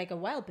came out like a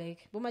while back.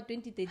 Boma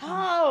 2013.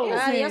 Oh, Is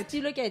yeah, it?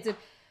 Stilo Kaitse.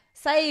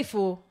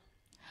 Saifo.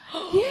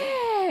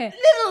 Yeah.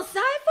 little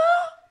Cypher.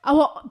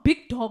 Our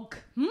big dog.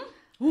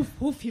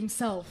 Woof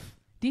himself.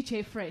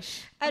 DJ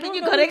Fresh. I But don't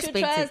you know gotta who to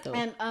expect trust. it though.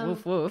 And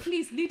Woof woof.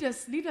 please lead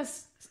us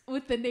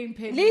with the name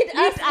Penny. Lead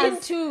us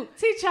into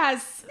teach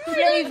us.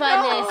 flavor.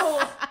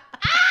 I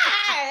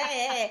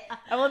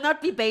will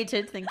not be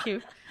baited, thank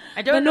you.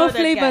 I The don't no know that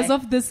flavors guy.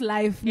 of this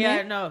life.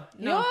 Yeah, ne?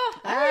 no.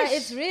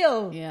 It's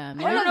real. Yeah,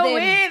 I All don't of know them.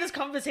 where this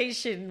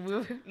conversation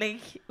will,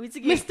 like.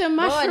 Mr.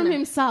 Mushroom Bona.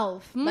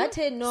 himself. But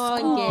Oh,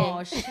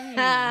 no, shame.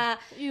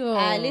 Yo.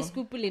 Les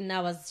Kupulin,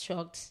 I was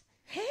shocked.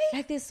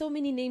 Like there's so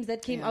many names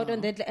that came out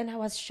on that, and I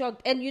was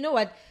shocked. And you know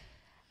what?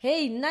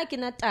 Hey,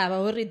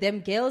 them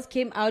girls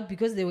came out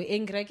because they were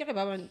angry.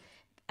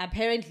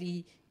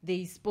 Apparently,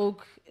 they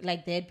spoke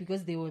like that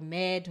because they were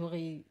mad or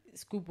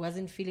Scoop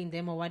wasn't feeling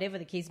them or whatever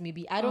the case may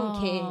be. I don't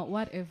care.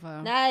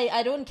 Whatever. Nah,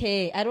 I don't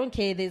care. I don't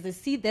care. There's a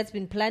seed that's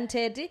been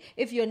planted.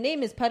 If your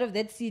name is part of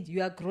that seed,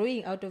 you are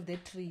growing out of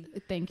that tree.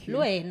 Thank you.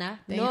 Luena,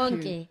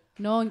 Nonke.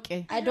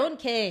 I don't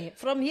care.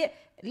 From here,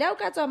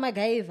 Leukatwa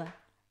Magaiva.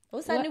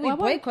 Suddenly we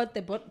boycott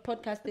the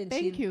podcast and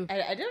Thank shit. you.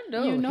 I don't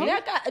know. You know?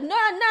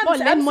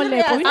 I'm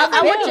serious.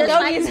 I would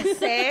just like to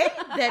say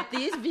that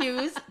these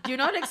views do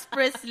not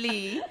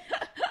expressly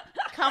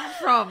come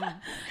from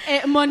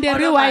Monday,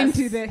 rewind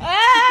to the.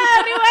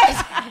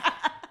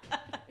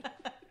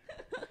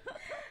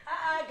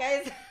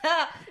 Guys.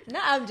 No,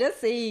 I'm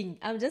just saying.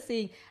 I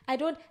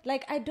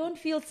don't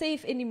feel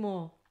safe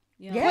anymore.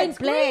 Yeah,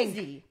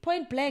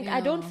 Point blank.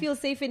 I don't feel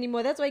safe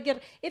anymore. That's why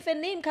if a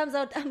name comes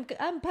out,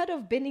 I'm part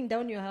of burning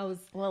down your house.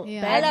 Well,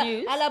 bad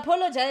news. I'll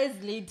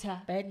apologize later.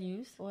 Bad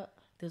news. What?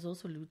 There's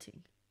also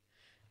looting.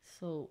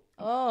 So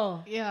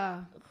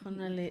yeah.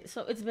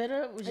 So it's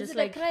better we just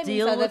like crime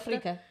deal in South with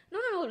Africa.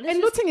 No. And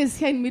looting is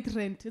here in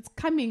Midrand. It's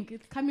coming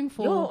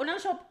for. Yo, on our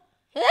shop.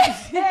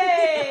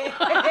 Hey.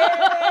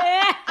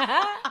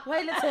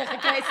 Why let's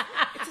guys?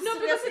 It's a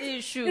serious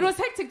issue. It was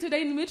hectic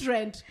today in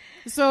Midrand.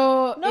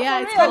 So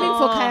it's for coming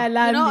for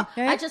Kyalani. You know,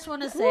 I just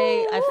want to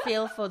say I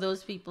feel for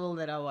those people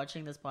that are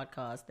watching this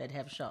podcast that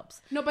have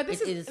shops. No, but this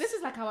is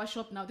like our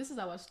shop now. This is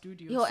our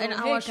studio. Yo, so, and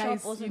our shop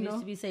guys, also needs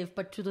to be safe.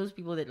 But to those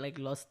people that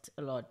lost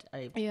a lot,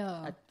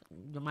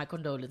 my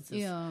condolences.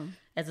 Yeah.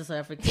 As a South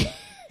African,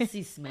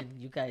 sis man,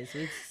 you guys.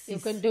 Your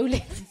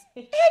condolences.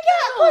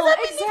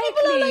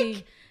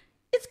 Exactly.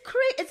 It's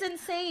crazy. It's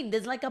insane.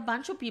 There's like a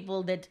bunch of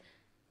people that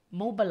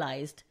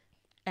mobilized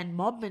and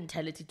mob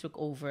mentality took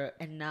over,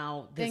 and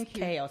now there's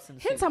chaos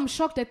and hence I'm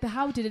shocked at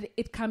how did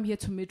it come here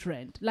to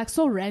Midrand, like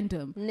so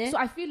random. So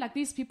I feel like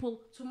these people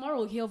tomorrow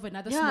will hear of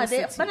another small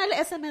city.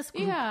 SMS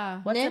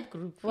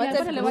group,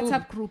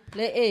 WhatsApp group,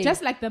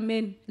 just like the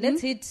men.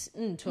 Let's hit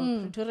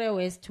Pretoria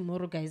West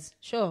tomorrow, guys.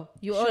 Sure,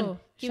 you on.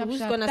 Who's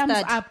gonna thumbs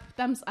start?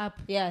 Thumbs up.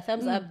 Yeah,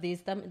 thumbs up.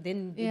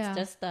 Then it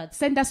just starts.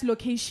 Send us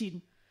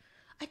location.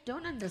 I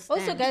don't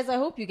understand. Also, guys, I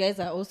hope you guys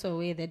are also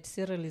aware that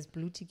Cyril is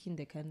blue ticking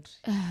the country.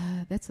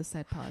 That's a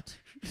sad part.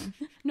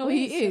 No,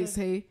 he is.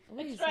 Hey,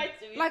 I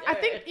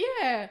think,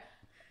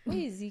 Where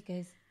is he,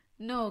 guys?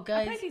 No,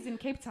 guys. I think he's in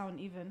Cape Town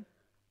even.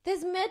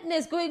 There's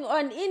madness going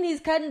on in his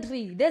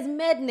country. There's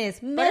madness.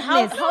 But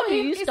how do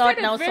you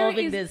start now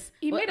solving this?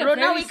 He made a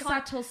very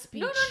subtle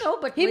speech. No,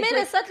 but he made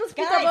a subtle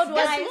speech about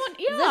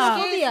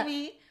Excuse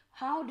me.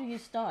 How do you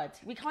start?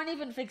 We can't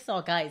even fix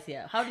our guys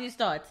here. How do you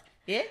start?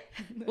 Yeah?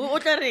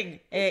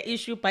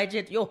 Issue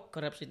budget. Yo,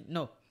 corruption.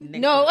 No.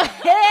 Ladies,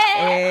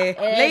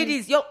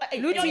 yo.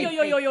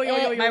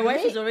 My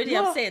wife is already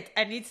upset.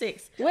 I need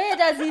sex. Where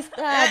does he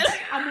start?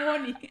 I'm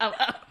horny.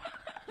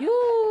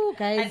 You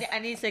guys. I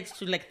need sex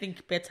to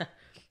think better.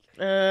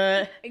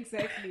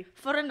 Exactly.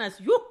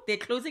 Foreigners, they're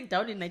closing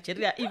down in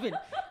Nigeria even.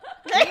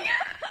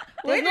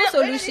 There's no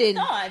solution.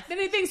 Then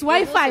he thinks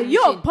Wi-Fi.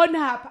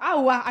 Pornhub.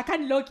 I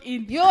can't log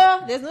in.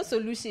 There's no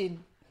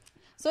solution.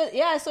 So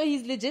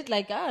he's legit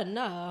like,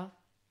 no.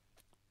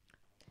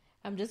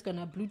 I'm just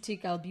gonna blue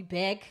tick, I'll be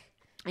back.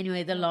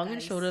 Anyway, the long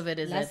and short of it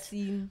is that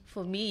scene.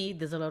 For me,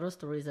 there's a lot of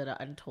stories that are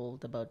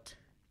untold about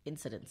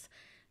incidents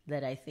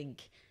that I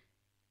think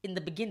in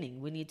the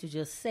beginning we need to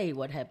just say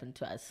what happened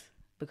to us.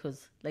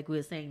 Because like we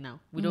were saying now,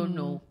 we don't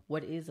know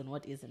what is and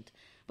what isn't.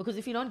 Because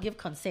if you don't give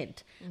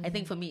consent, I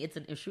think for me it's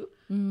an issue.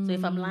 So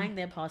if I'm lying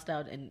there passed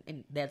out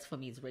and that's for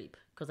me is rape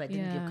because I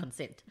didn't give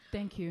consent.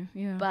 Thank you.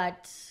 Yeah.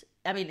 But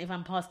I mean, if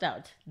I'm passed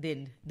out,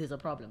 then there's a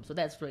problem. So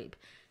that's rape.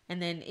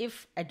 And then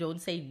if I don't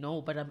say no,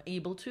 but I'm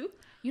able to.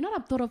 You know,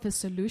 I've thought of a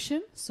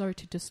solution. Sorry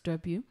to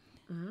disturb you.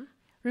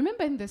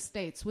 Remember in the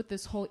States with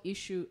this whole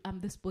issue,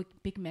 this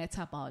big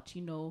matter about,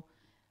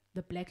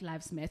 the Black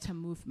Lives Matter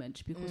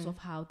movement because of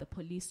how the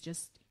police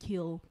just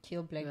kill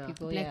black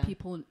people. Black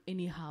people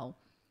anyhow,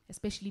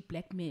 especially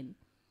black men.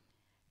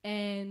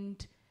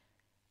 And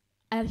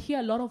I hear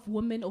a lot of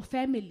women or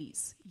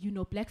families,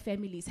 black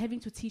families having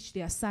to teach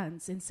their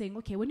sons and saying,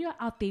 okay, when you're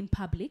out there in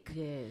public,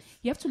 you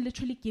have to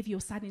literally give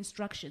your son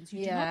instructions.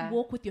 You do not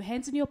walk with your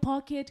hands in your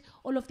pocket,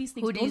 all of these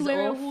things. Hoodies don't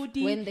wear off. a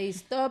hoodie. When they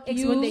stop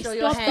When they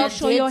show stop,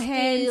 show your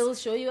hands.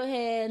 Show your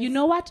hands. You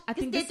know what? I It's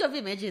think state of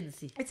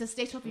emergency. it's a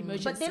state of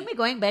emergency. But then we're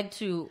going back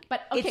to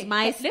it's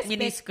my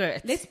mini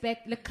skirt. Let's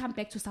come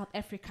back to South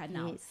Africa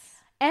now. Yes.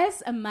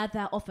 As a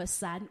mother of a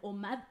son or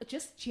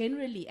just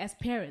generally as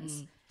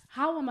parents,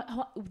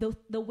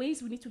 the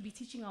ways we need to be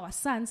teaching our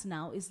sons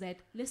now is that,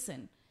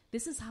 listen,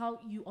 this is how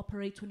you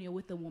operate when you're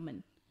with a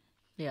woman.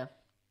 Yeah.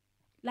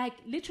 Like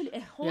literally a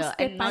whole Yeah, step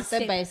and by not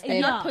step by step.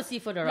 And not Yeah.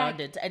 pussyfoot around Like,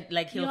 it. And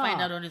like he'll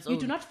find out on his own. You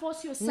do not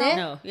force yourself.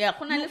 No, yeah.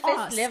 On You the first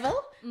ask. level,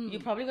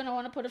 you're probably gonna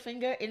want to put a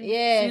finger in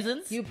Yeah.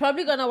 Susan's. You're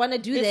probably gonna want to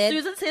do If that.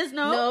 Susan says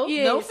no, No. no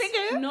Yes.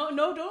 finger. No,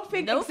 don't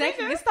finger. No Exactly.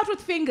 finger. Let's start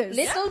with fingers.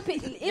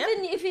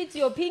 Even if it's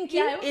your pinky,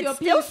 Yeah, if It's your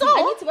still pinky. so.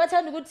 I need to watch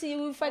out to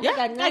you find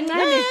Yeah,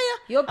 yeah.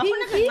 Your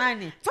Akuna pinky.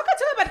 kancane. Talk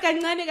about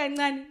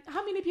kancane.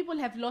 How many people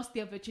have lost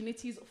their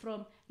virginities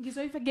from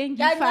ngizoyifa again?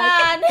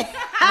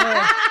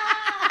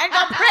 And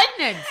got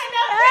pregnant.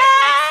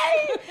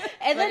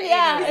 And then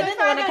and then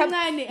when I come, no,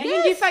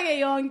 I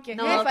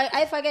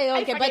forget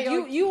yonke, but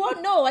you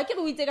won't know. I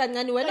can wait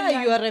kancane when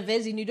you are a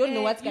virgin, you don't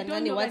know what's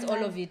kancane, what's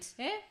all of it.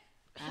 Yeah.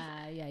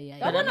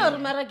 I don't know.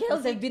 Mara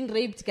girls have been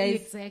raped,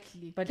 guys.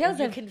 Exactly. But Girls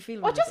you have- can feel.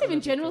 Or when just it's all even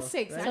of it, general though,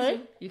 sex. right?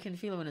 Sorry? You can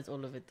feel when it's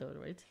all of it, though,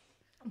 right?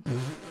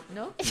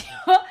 No.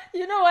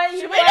 You know why?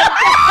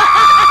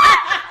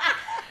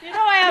 You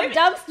know why I'm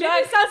dumbstruck.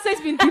 Maybe Salsa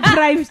has been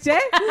deprived, eh?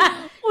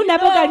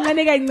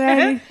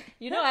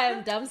 You know I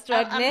am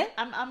dumbstruck, ne?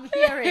 I'm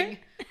hearing.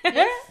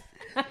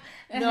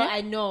 No,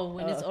 I know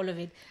when it's all of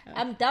it.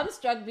 I'm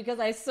dumbstruck because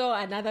I saw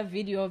another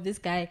video of this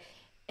guy.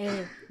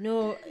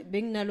 No,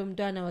 being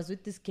Nalumdan, I was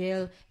with this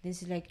girl. Then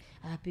she's like,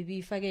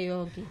 baby, fage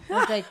yonke. I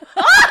was like,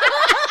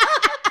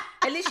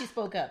 At least she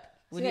spoke up.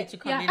 We need to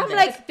comment. I'm I'm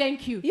like, like,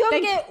 thank you.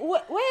 yonke,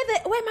 where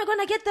am I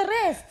gonna get the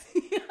rest?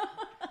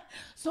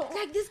 So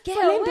Like this girl.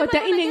 for where am I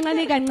lendoda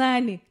gonna get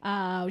kancane.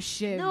 Oh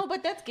shit. no,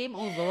 but that's game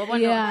over.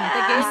 Yeah.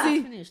 The game See,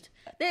 is finished.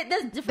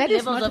 There's different that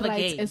is levels not of a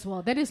right game. as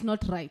well. That is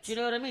not right. Do you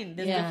know what I mean?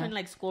 There's Yeah. different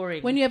like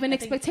scoring. When you have an I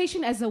think-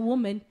 expectation as a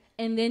woman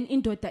and then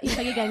indoda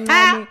ifake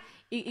kancane,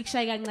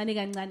 ikushaye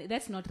kancane,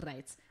 that's not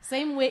right.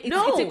 Same way,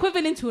 No. it's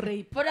equivalent to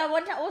rape. But I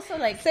want to also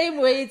like Same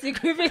way it's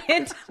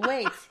equivalent.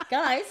 wait,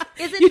 guys,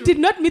 is You it did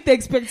not meet the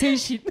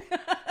expectation.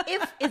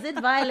 is it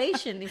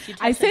violation if you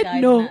touch I a said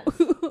guy's no. nuts?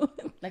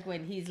 Like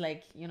when he's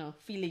like,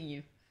 feeling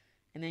you.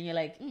 And then you're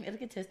like, I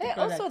can test the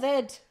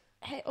product.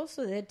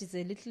 Also that is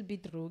a little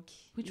bit rogue.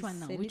 Which It's one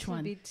now? a Which little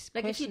one? bit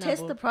Like if you test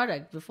questionable. the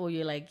product before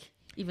you like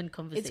even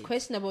conversate. It's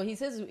questionable. He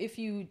says if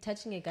you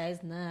touching a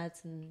guy's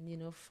nuts and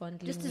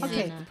fondling Just to his see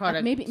Okay, if nuts. the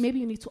product. maybe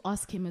you need to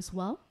ask him as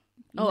well.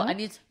 Oh, know? I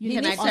need. You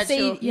Can need I to touch say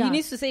your? Yeah. he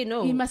needs to say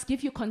no. He must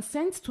give you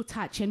consent to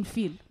touch and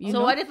feel. You So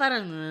know? what if I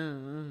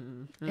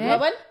don't? Eh?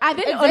 Well, And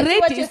then exactly already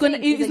what it's you're gonna.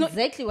 saying is It's not,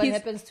 exactly what he's-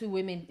 happens to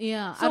women.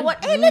 Yeah. So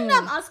what? Hey, look,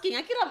 I'm asking.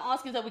 I I'm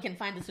asking so we can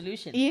find the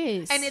solution.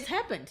 Yes. And it's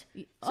happened.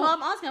 So Oh.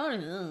 I'm asking. I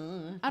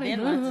Then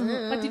don't what?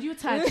 know. But did you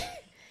touch?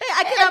 Hey,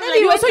 I can. I'm then he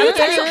like, went, so you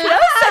touch "Uh, closer.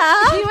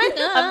 He went,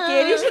 I'm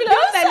kidding. You should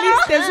put that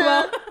list as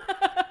well.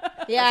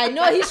 Yeah, I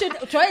know he should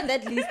join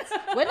that list.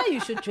 When are you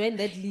should join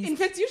that In list?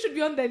 fact, you should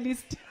be on the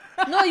list.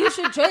 No, you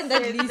should join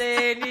that list.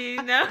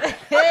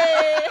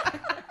 Hey.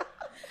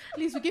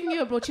 Please, we're giving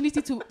you an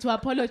opportunity to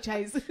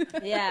apologize.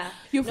 Yeah.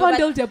 You No,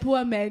 fondled a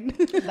poor man.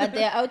 but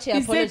they're out here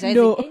He said apologizing.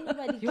 no.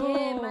 Anybody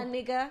care, my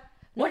nigga?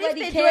 What if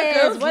Nobody they do a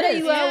cares. girl's What are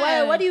list? you?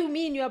 Yeah. What do you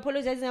mean you're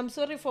apologizing? I'm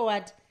sorry for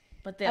what?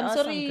 But there I'm are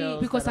sorry, some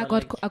girls Because that I are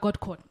got like, I got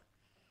caught.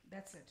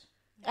 That's it.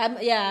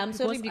 I'm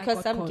sorry Because I because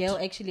got some caught. girl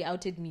actually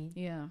outed me.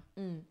 Yeah.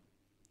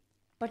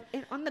 But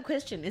on the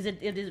question, it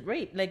is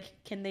rape? Like,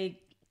 can they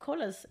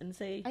call us and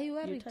say? Are you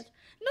worried? touch-"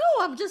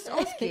 No, I'm just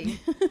asking.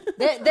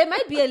 There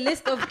might be a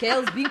list of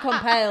girls being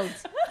compiled.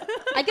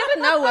 I get it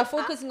now. We're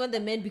focusing on the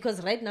men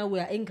because right now we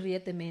are angry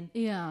at the men.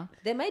 Yeah.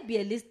 There might be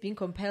a list being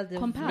compiled. of-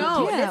 Compiled.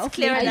 No, Yeah, let's okay.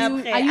 clear it Are up. you-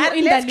 Hey. are you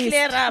in Let's the list?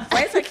 clear up.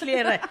 Why is it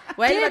clear?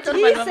 Why are you Did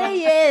talking he about say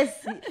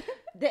yes?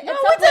 At some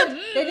point,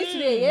 there needs to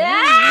be a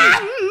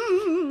yes.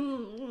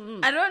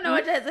 I don't know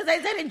what it is. I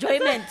said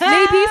enjoyment.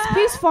 Ladies,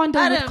 please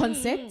fondle with Adam.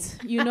 consent.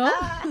 You know.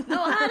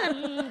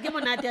 No, give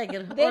me that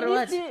again. There Or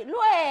what? needs to, no,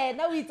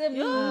 now it's a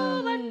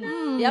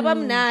Yaba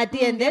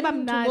mnati, and then Yaba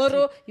mnati.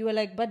 tomorrow you were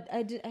like, but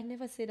I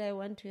never said I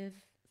want to have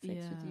sex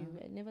Yeah. with you.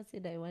 I never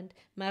said I want.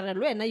 Mara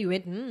lo wena you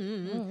went.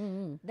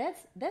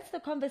 That's the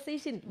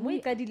conversation. Mo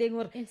ikadileng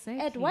hore,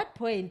 Exactly. At what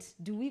point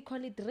do we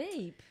call it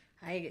rape?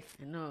 I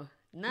no.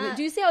 Nah.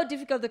 Do you see how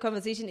difficult the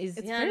conversation is?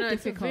 It's yeah, very no,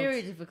 difficult. It's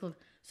very difficult.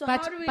 So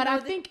But how do we but know I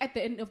that- think at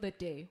the end of the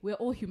day, we're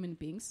all human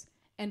beings,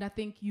 and I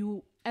think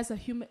you, as a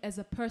human, as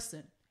a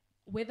person,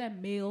 whether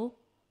male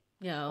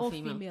yeah, or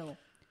female. female,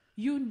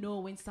 you know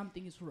when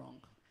something is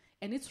wrong,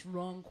 and it's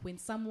wrong when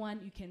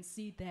someone you can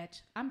see that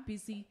I'm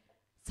busy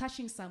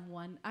touching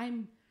someone,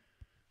 I'm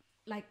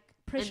like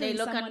pressuring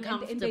look someone,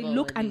 and they uncomfortable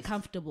look at least.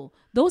 uncomfortable.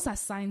 Those are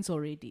signs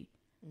already.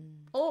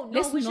 Oh no,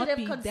 Let's we should not have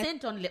be that-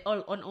 consent on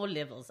on all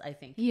levels. I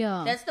think.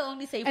 Yeah. that's the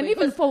only safe And way.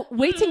 even 'cause- for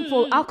waiting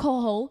for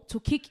alcohol to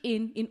kick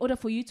in order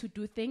for you to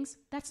do things,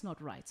 that's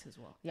not right as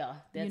well. yeah,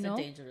 that's you know? a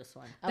dangerous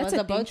one. I That's was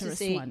a about to dangerous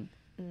say. one.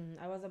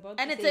 I was about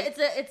And to it's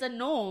say. it's a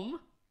norm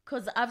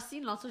because I've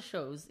seen lots of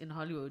shows in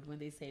Hollywood when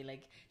they say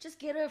like just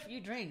get her a few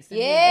drinks. And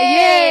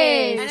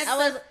Yes.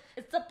 and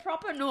it's a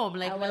proper norm.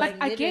 Like, I we're was like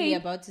like, literally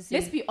Again, about to say,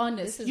 let's be this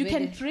honest. is You where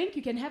can the- drink,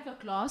 you can have a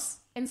glass,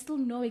 and still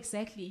know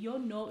exactly. Your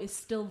no is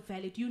still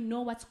valid. You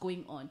know what's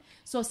going on.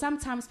 So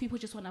sometimes people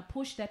just want to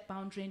push that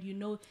boundary,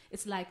 and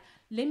it's like,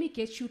 let me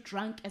get you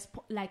drunk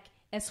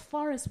as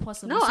far as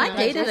possible. No, so I that-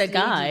 dated a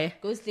guy.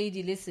 Ghost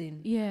lady,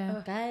 listen.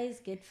 Yeah. Guys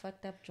get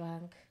fucked up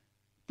drunk.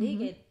 They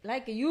get,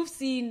 like, you've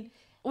seen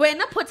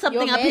When I put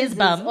something your up his menses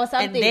bum or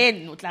something.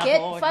 and then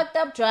Get fucked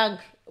up drunk.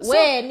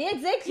 When?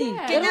 Exactly.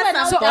 Yeah. Get Get one some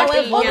out So there all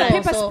with the, all the photos.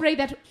 pepper So- spray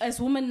that as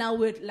women now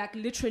we're like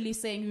literally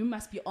saying you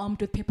must be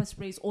armed with pepper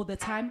sprays all the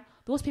time.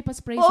 Those pepper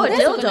sprays, Oh, are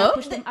also gonna dildo.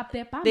 push them up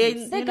their bums. They-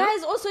 The You know?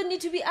 guys also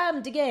need to be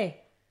armed, again.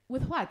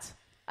 With what?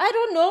 I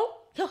don't know.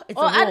 Yo, it's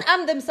Or a walk.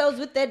 unarm themselves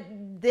with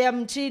that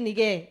damn chin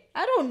again.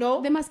 I don't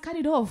know. They must cut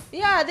it off.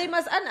 Yeah, they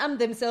must unarm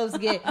themselves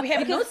again. We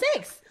have no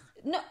sex.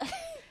 No.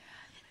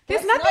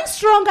 There's That's nothing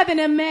stronger than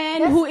a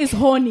man who is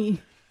horny.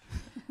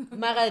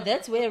 Mara,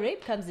 that's where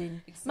rape comes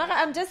in. Mara,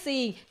 I'm just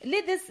saying,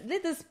 let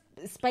this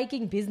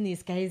spiking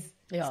business, guys.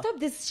 Yeah. Stop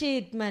this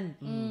shit, man.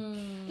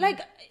 Like,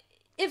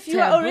 if you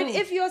are already,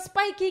 if you're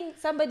spiking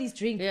somebody's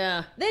drink,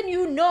 Yeah. then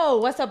you know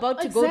what's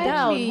about to go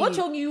down. Exactly.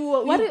 What you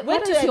What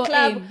went is to a your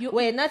club aim? You-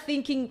 where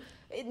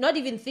not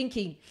even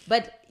thinking,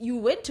 but you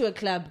went to a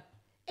club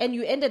and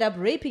you ended up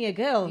raping a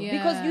girl Yeah.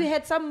 because you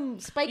had some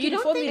spiking You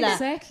don't think formula.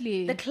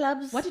 Exactly. The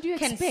clubs What did you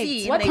can expect?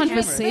 see in What their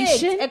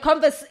conversation?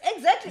 cameras.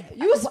 Exactly.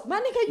 You,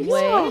 Monica, you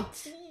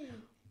Wait.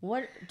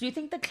 What do you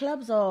think the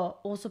clubs are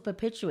also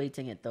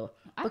perpetuating it though?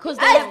 Because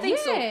they I have think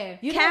so.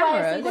 You know why I say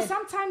cameras. Because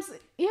that? sometimes,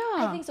 yeah.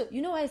 I think so.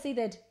 You know why I say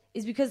that?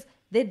 Is because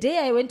the day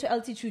I went to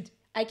Altitude,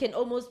 I can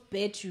almost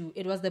bet you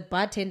it was the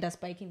bartender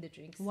spiking the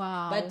drinks.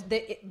 Wow. But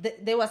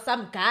there were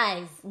some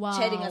guys Wow.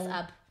 chatting us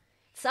up.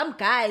 Some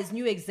guys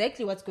knew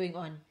exactly what's going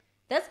on.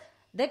 That's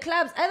the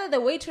clubs. Either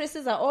the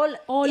waitresses are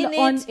all in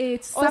on it, it.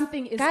 or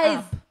Something is guys,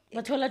 up.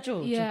 Matola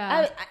George.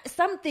 Yeah.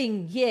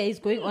 something here is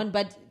going on.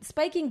 But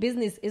spiking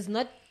business is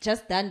not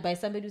just done by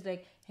somebody who's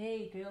like,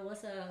 "Hey, girl,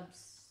 what's up?"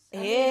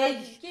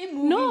 Hey. Keep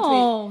moving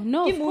No, to it.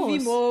 no, Keep of moving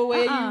course. more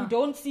where Uh-uh. you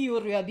don't see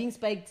or you are being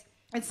spiked.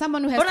 And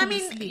someone who has But to I be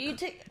mean, sleek. you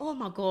take. Oh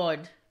my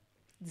god,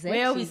 Exactly.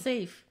 where are we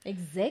safe?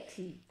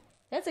 Exactly.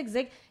 That's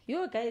exact.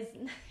 You guys,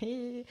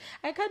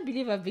 I can't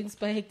believe I've been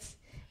spiked.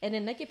 And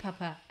then Naki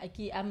Papa,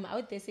 I'm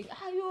out there saying,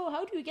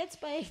 how do you get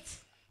spiked?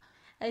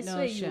 I No,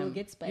 swear you Shem, will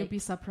get spiked. You'll be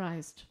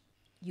surprised.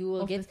 You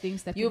will of the get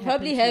things that you can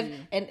probably have,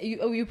 happen to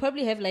you. and you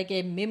probably have like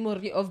a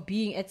memory of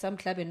being at some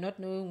club and not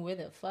knowing where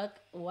the fuck,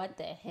 what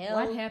the hell,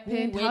 What who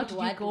happened? How went did you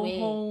what go way.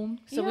 home?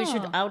 So we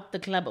should Yeah. out the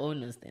club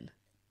owners then.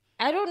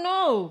 I don't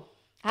know.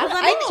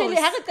 Actually,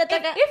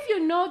 If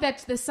you know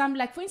that there's some,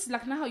 like, for instance,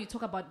 like now how you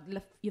talk about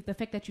the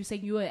fact that you say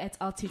you were at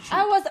altitude.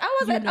 I was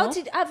You at know?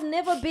 altitude. I've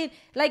never been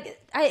like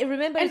I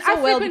remember And it so I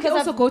well frequently because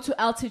also I've go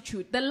to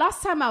altitude. The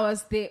last time I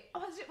was there,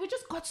 we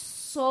just got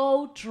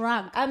so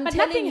drunk. I'm but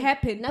telling nothing you,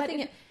 happened.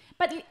 nothing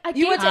But again,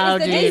 you were How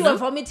it's the do day you you were know?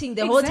 vomiting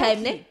the whole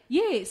time, ne?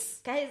 Yes.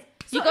 Guys.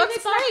 You So got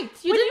it's like,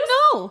 spiked. You when didn't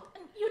know.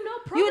 You know,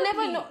 probably. You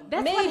never know.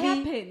 That's maybe, what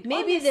happened.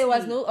 Maybe there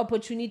was honestly. no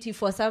opportunity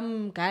for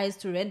some guys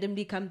to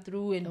randomly come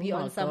through and be Oh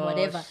on my some gosh.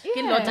 whatever. Yeah.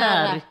 Ke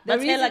lottery. The But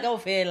reason- like, oh,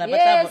 fair, like,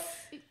 Yes.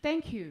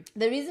 Thank you.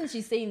 The reason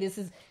she's saying this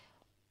is,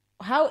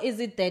 how is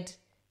it that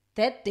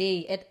that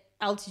day at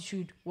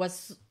altitude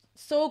was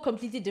so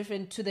completely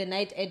different to the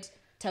night at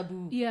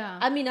Taboo? Yeah.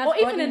 I mean, I've or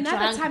even gotten another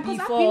drunk time because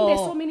I've before. been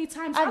there so many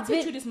times. I've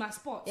Altitude been- is my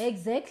spot.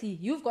 Exactly.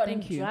 You've gotten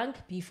Thank you. drunk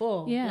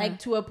before. Yeah. Like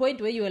to a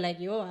point where you were like,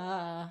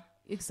 yo,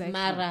 Exactly.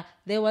 Mara.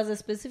 There was a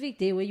specific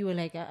day where you were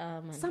like,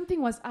 man. Something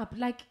was up.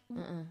 Like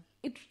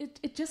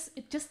it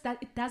just that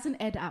it doesn't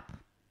add up.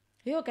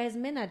 Yo, guys,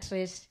 men are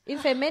trash.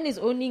 If a man is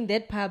owning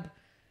that pub,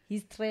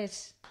 he's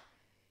trash.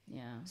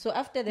 Yeah. So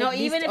after that, No,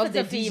 list even if of it's the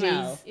a female.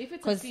 DJs, If it's a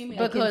 'Cause- female,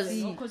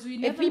 Because because we if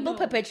never people know.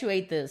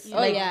 perpetuate this, Oh,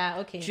 like, yeah,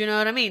 okay. do you know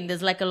what I mean?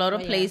 There's like a lot of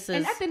Oh, yeah. places.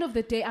 And at the end of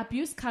the day,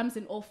 abuse comes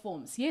in all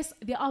forms. Yes,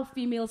 there are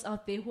females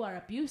out there who are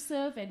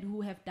abusive and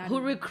who have done who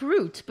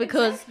recruit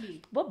because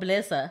Exactly. well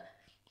bless her,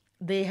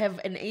 they have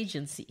an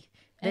agency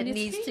that And it's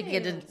needs to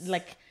get it females.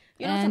 like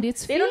you know And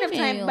it's they don't have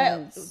time.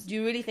 But females. do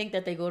you really think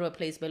that they go to a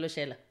place Belo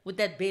Shela with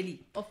that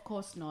belly? Of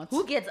course not.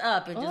 Who gets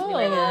up and just be Oh,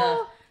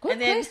 like, good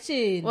and then,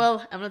 question.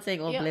 Well, I'm not saying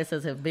all Yeah.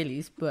 blessers have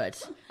bellies, but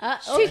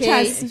Teach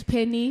Okay. us,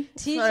 Penny.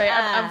 Teach sorry,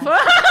 I'm us. for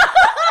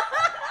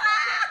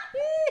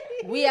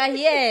We are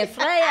here.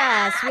 Fry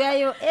us. We are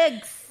your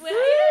eggs.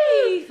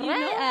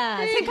 Fry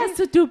us. Take us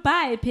to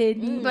Dubai,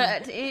 Penny.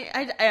 but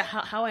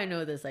how I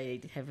know this, I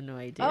have no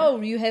idea.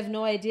 Oh, you have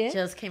no idea?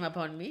 Just came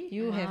upon me.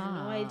 You have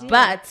no idea.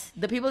 But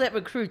the people that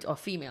recruit are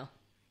female.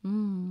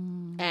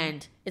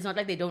 And it's not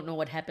like they don't know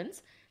what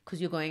happens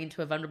because you're going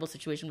into a vulnerable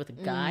situation with a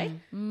guy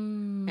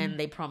and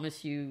they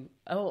promise you,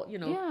 oh, you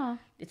know, Yeah.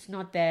 it's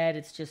not that,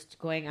 it's just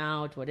going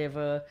out,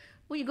 whatever.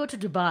 When you go to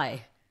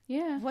Dubai,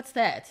 Yeah. what's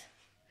that?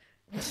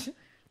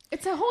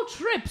 It's a whole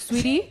trip,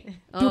 sweetie.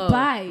 Oh,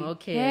 Dubai.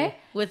 okay. Eh?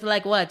 With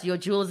like what? Your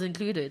jewels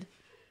included.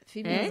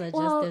 Females Eh? are just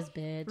Well, as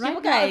bad. Right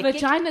Okay, now,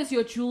 vagina's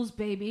your jewels,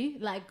 baby.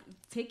 Like,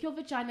 take your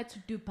vagina to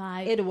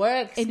Dubai. It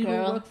works, And it will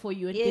girl. work for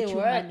you and It get you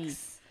money.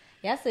 works.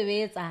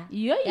 Yasebenza.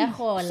 Yeah.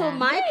 Yahola. So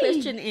my Yay.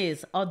 question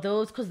is, are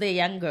those, because they're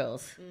young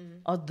girls,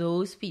 are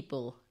those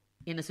people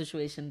in a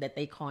situation that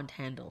they can't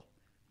handle?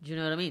 Do you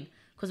know what I mean?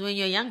 Because when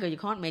you're younger, you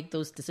can't make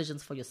those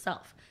decisions for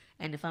yourself.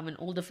 And if I'm an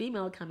older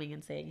female coming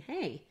and saying,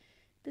 hey,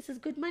 this is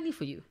good money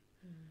for you.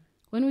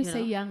 When we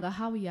say younger,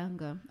 how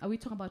younger? Are we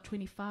talking about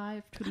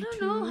 25, 22? I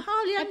don't know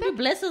how young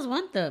the blessers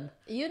want them.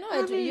 You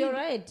know, you're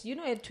right. You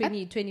know, at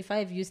 20,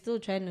 25, you're still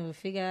trying to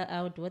figure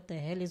out what the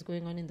hell is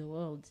going on in the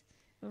world.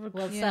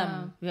 Well,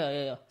 some.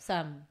 Yeah.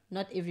 Some.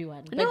 Not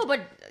everyone. No, but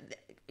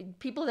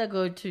people that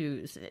go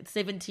to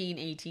 17,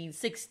 18,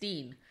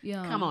 16.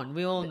 Yeah. Come on,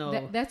 we all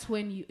know. That's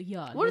when you,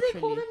 What do they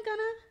call them,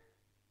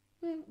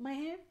 Ghana? My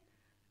hair?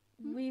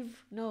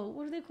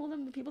 What do they call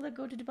them? The people that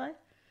go to Dubai?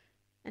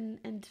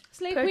 And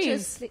Slay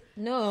purchase. queens.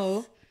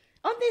 No.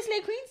 Aren't they slay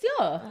queens?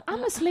 Yeah.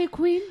 I'm a slay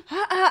queen.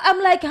 I'm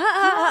like,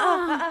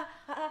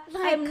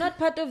 I'm not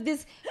part of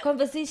this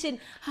conversation.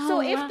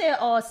 So if they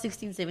are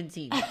 16,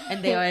 17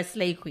 and they are a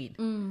slay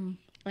queen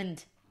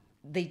and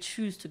they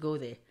choose to go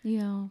there,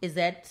 is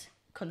that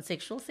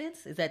consensual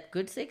sex? Is that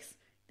good sex?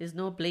 There's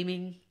no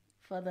blaming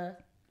for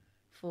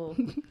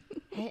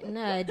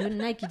No, I don't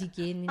like it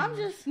again. I'm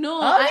just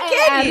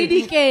I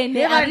really can.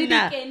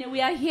 We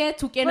are here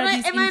to get but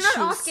these am I issues.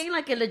 not asking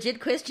like a legit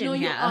question No,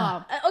 here? you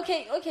are.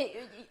 Okay.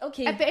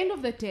 At the end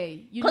of the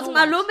day, you Because know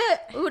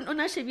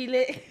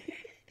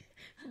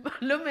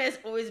Malume has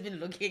always been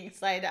looking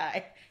side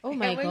eye. Oh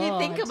my and when you God.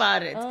 think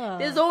about it,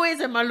 there's always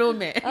a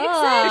Malume.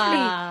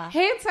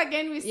 Exactly. Hence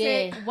again we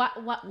say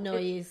what No,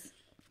 yes.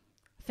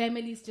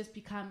 families just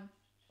become.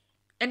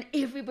 And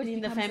everybody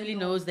in the becomes family a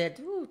knows that.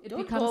 It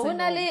Don't becomes go. a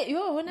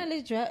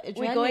norm.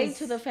 We're going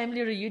to the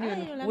family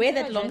reunion. Ay, Wear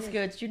that Johannes. long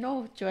skirt. You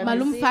know, Johannes.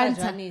 Malum Say Fanta.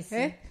 Johannes.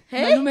 Eh?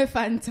 Hey? Malume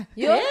Fanta.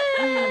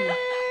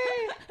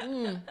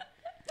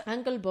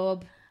 Uncle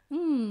Bob.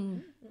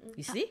 You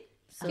see?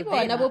 So People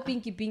there. are about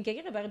Pinky Pink. I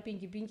get about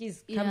Pinky Pinky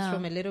comes Yeah.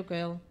 from a little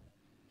girl.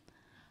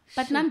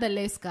 But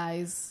nonetheless,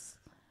 guys,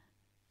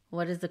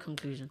 What is the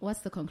conclusion?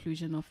 what's the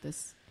conclusion of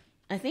this?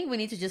 I think we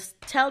need to just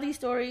tell these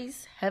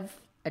stories, have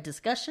a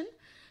discussion,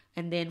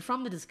 and then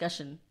from the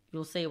discussion,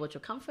 you'll say what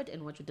your comfort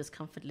and what your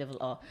discomfort level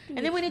are.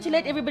 And then we need to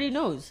let everybody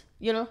knows.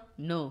 No,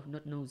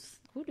 not knows.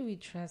 Who do we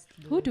trust?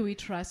 Though? Who do we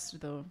trust,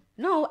 though?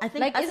 No, I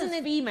think Like, as isn't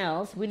it-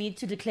 females, we need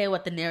to declare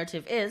what the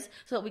narrative is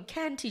so that we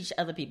can teach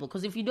other people.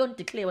 Because if you don't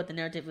declare what the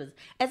narrative is,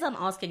 as I'm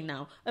asking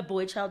now, a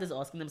boy child is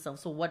asking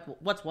themselves, so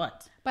what's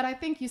what? But I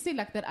think you see,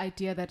 like that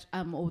idea that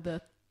or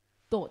the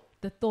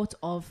thought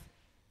of,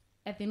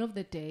 at the end of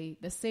the day,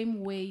 the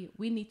same way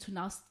we need to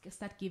now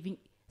start giving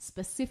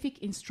specific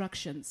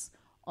instructions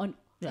on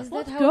Is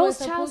what that how girls,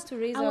 we're supposed to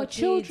raise our our kids,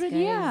 children,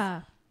 guys?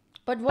 yeah.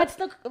 But what's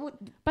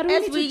But we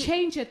as need to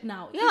change it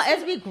now. Yeah, You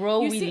as we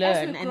grow, you we see,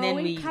 learn, as we're and then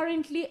growing, we...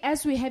 currently,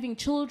 as we're having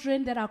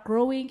children that are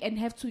growing and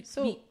have to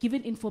be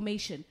given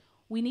information,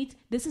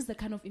 this is the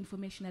kind of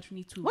information that we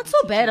need to. What's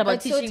so bad about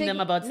But so teaching them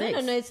about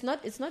sex? No,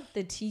 it's not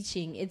the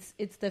teaching.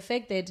 It's the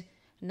fact that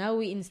now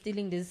we're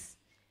instilling this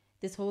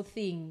whole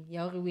thing.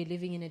 We're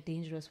living in a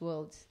dangerous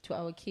world to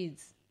our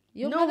kids.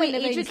 Your No, mother we're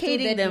never instilled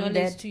educating that them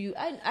knowledge that- to you.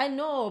 I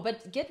know,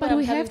 but get But where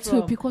we I'm coming have to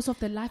from. because of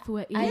the life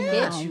we're in I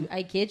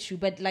now. get you.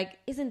 But like,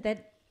 isn't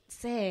that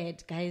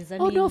sad, guys? I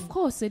Oh mean, no, of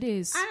course it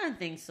is. I don't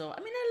think so. I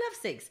mean, I love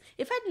sex.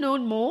 If I'd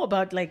known more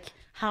about like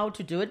how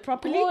to do it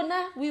properly,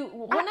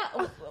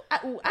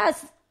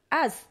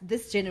 us,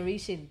 this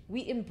generation,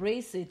 we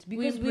embrace it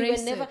because we were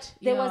embrace never. it,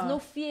 There was yeah. no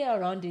fear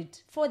around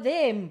it for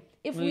them.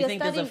 If you we are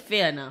think studying, there's a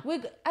fear now?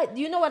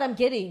 you know what I'm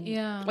getting?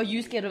 Yeah. Are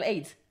you scared of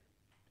AIDS?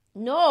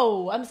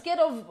 No, I'm scared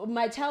of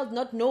my child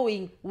not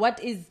knowing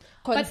what is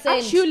consent. But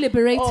aren't you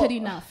liberated or-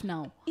 enough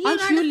now? You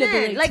Aren't you understand?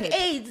 liberated?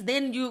 Like AIDS,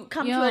 then you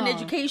come to an Yeah.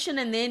 education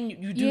and then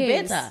you do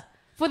Yes. better.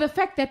 For the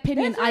fact that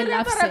Penny and I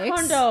love a sex,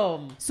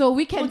 condom. so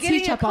we can We're getting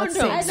teach a about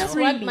condom. I sex just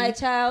freely. want my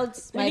child,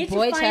 We my need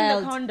boy to find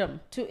child, a condom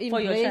to for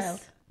your embrace child.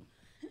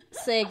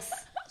 sex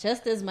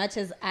just as much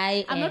as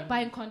I I'm am. not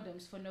buying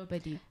condoms for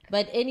nobody.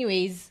 But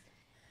anyways,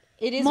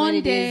 it is what it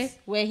Monday. is.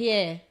 We're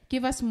here.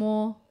 Give us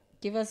more.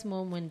 Give us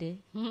more Monday.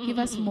 Give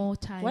us more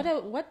time.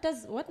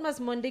 What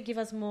must Monday give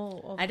us more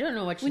of? I don't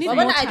know what We you need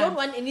Well, more I time. don't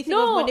want anything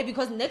No. of Monday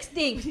because next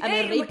thing I'm a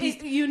Hey,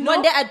 rapist. you know-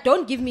 Monday,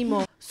 don't give me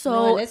more. So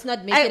No, let's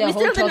not make it a we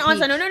whole still didn't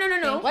topic. answer.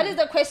 No. What is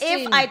the question?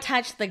 If I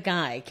touch the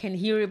guy, can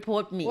he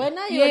report me? Well,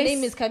 now your Yes.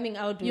 name is coming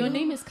out. Your Will.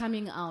 name is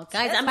coming out.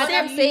 Guys, That's I'm what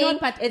saying- I'm saying.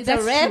 but It's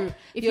that's a rap. true.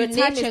 If Your you name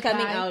touch is a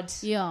coming guy- out.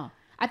 Yeah.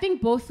 I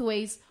think both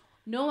ways.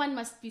 No one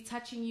must be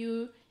touching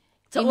you.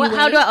 So anyway.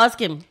 how do I ask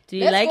him? Do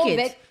you Let's like go it?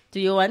 back. Do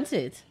you want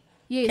it?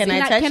 Yes. Can I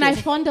touch Can I it?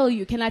 fondle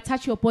you? Can I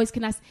touch your boys?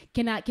 Can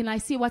I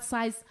see what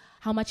size?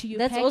 How much are you?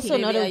 That's packing? also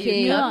not Baby, are you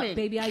okay. Yeah, coming?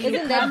 baby, are you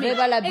Isn't that coming?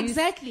 verbal abuse?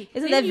 Exactly.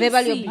 Isn't Then that you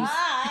verbal see. abuse?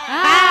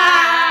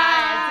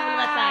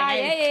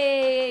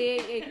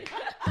 Hey.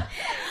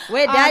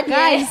 We're done,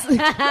 guys. here.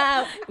 This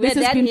We're has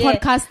done been here.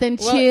 Podcast and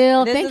Well,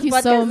 Chill. this Thank is you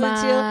Podcast so and Chill.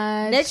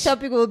 much. Next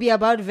topic will be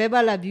about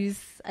verbal abuse.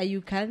 Are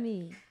you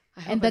coming?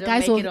 And the I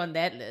guys don't will make it on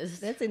that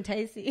list. That's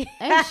enticing.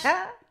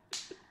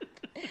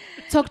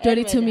 talk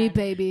dirty And to we're me, done.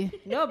 baby.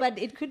 No, but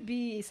it could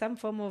be some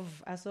form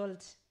of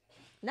assault.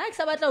 Next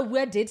about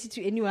we're dirty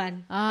to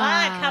anyone. Come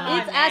on,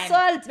 It's man.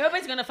 assault.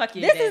 Nobody's gonna fuck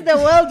you. This then. is the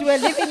world we're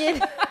living in.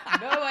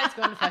 No one's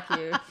gonna fuck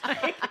you.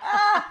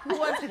 Who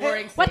wants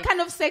boring sex? What kind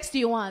of sex do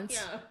you want?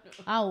 Yeah.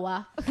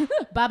 Awa.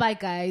 Bye bye,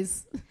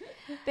 guys.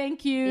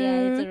 Thank you. Yeah,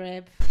 it's a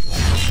wrap.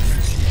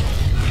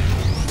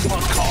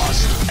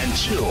 Podcast and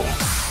chill.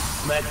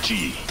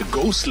 MacG, the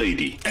Ghost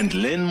Lady, and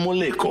Len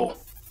Moleko.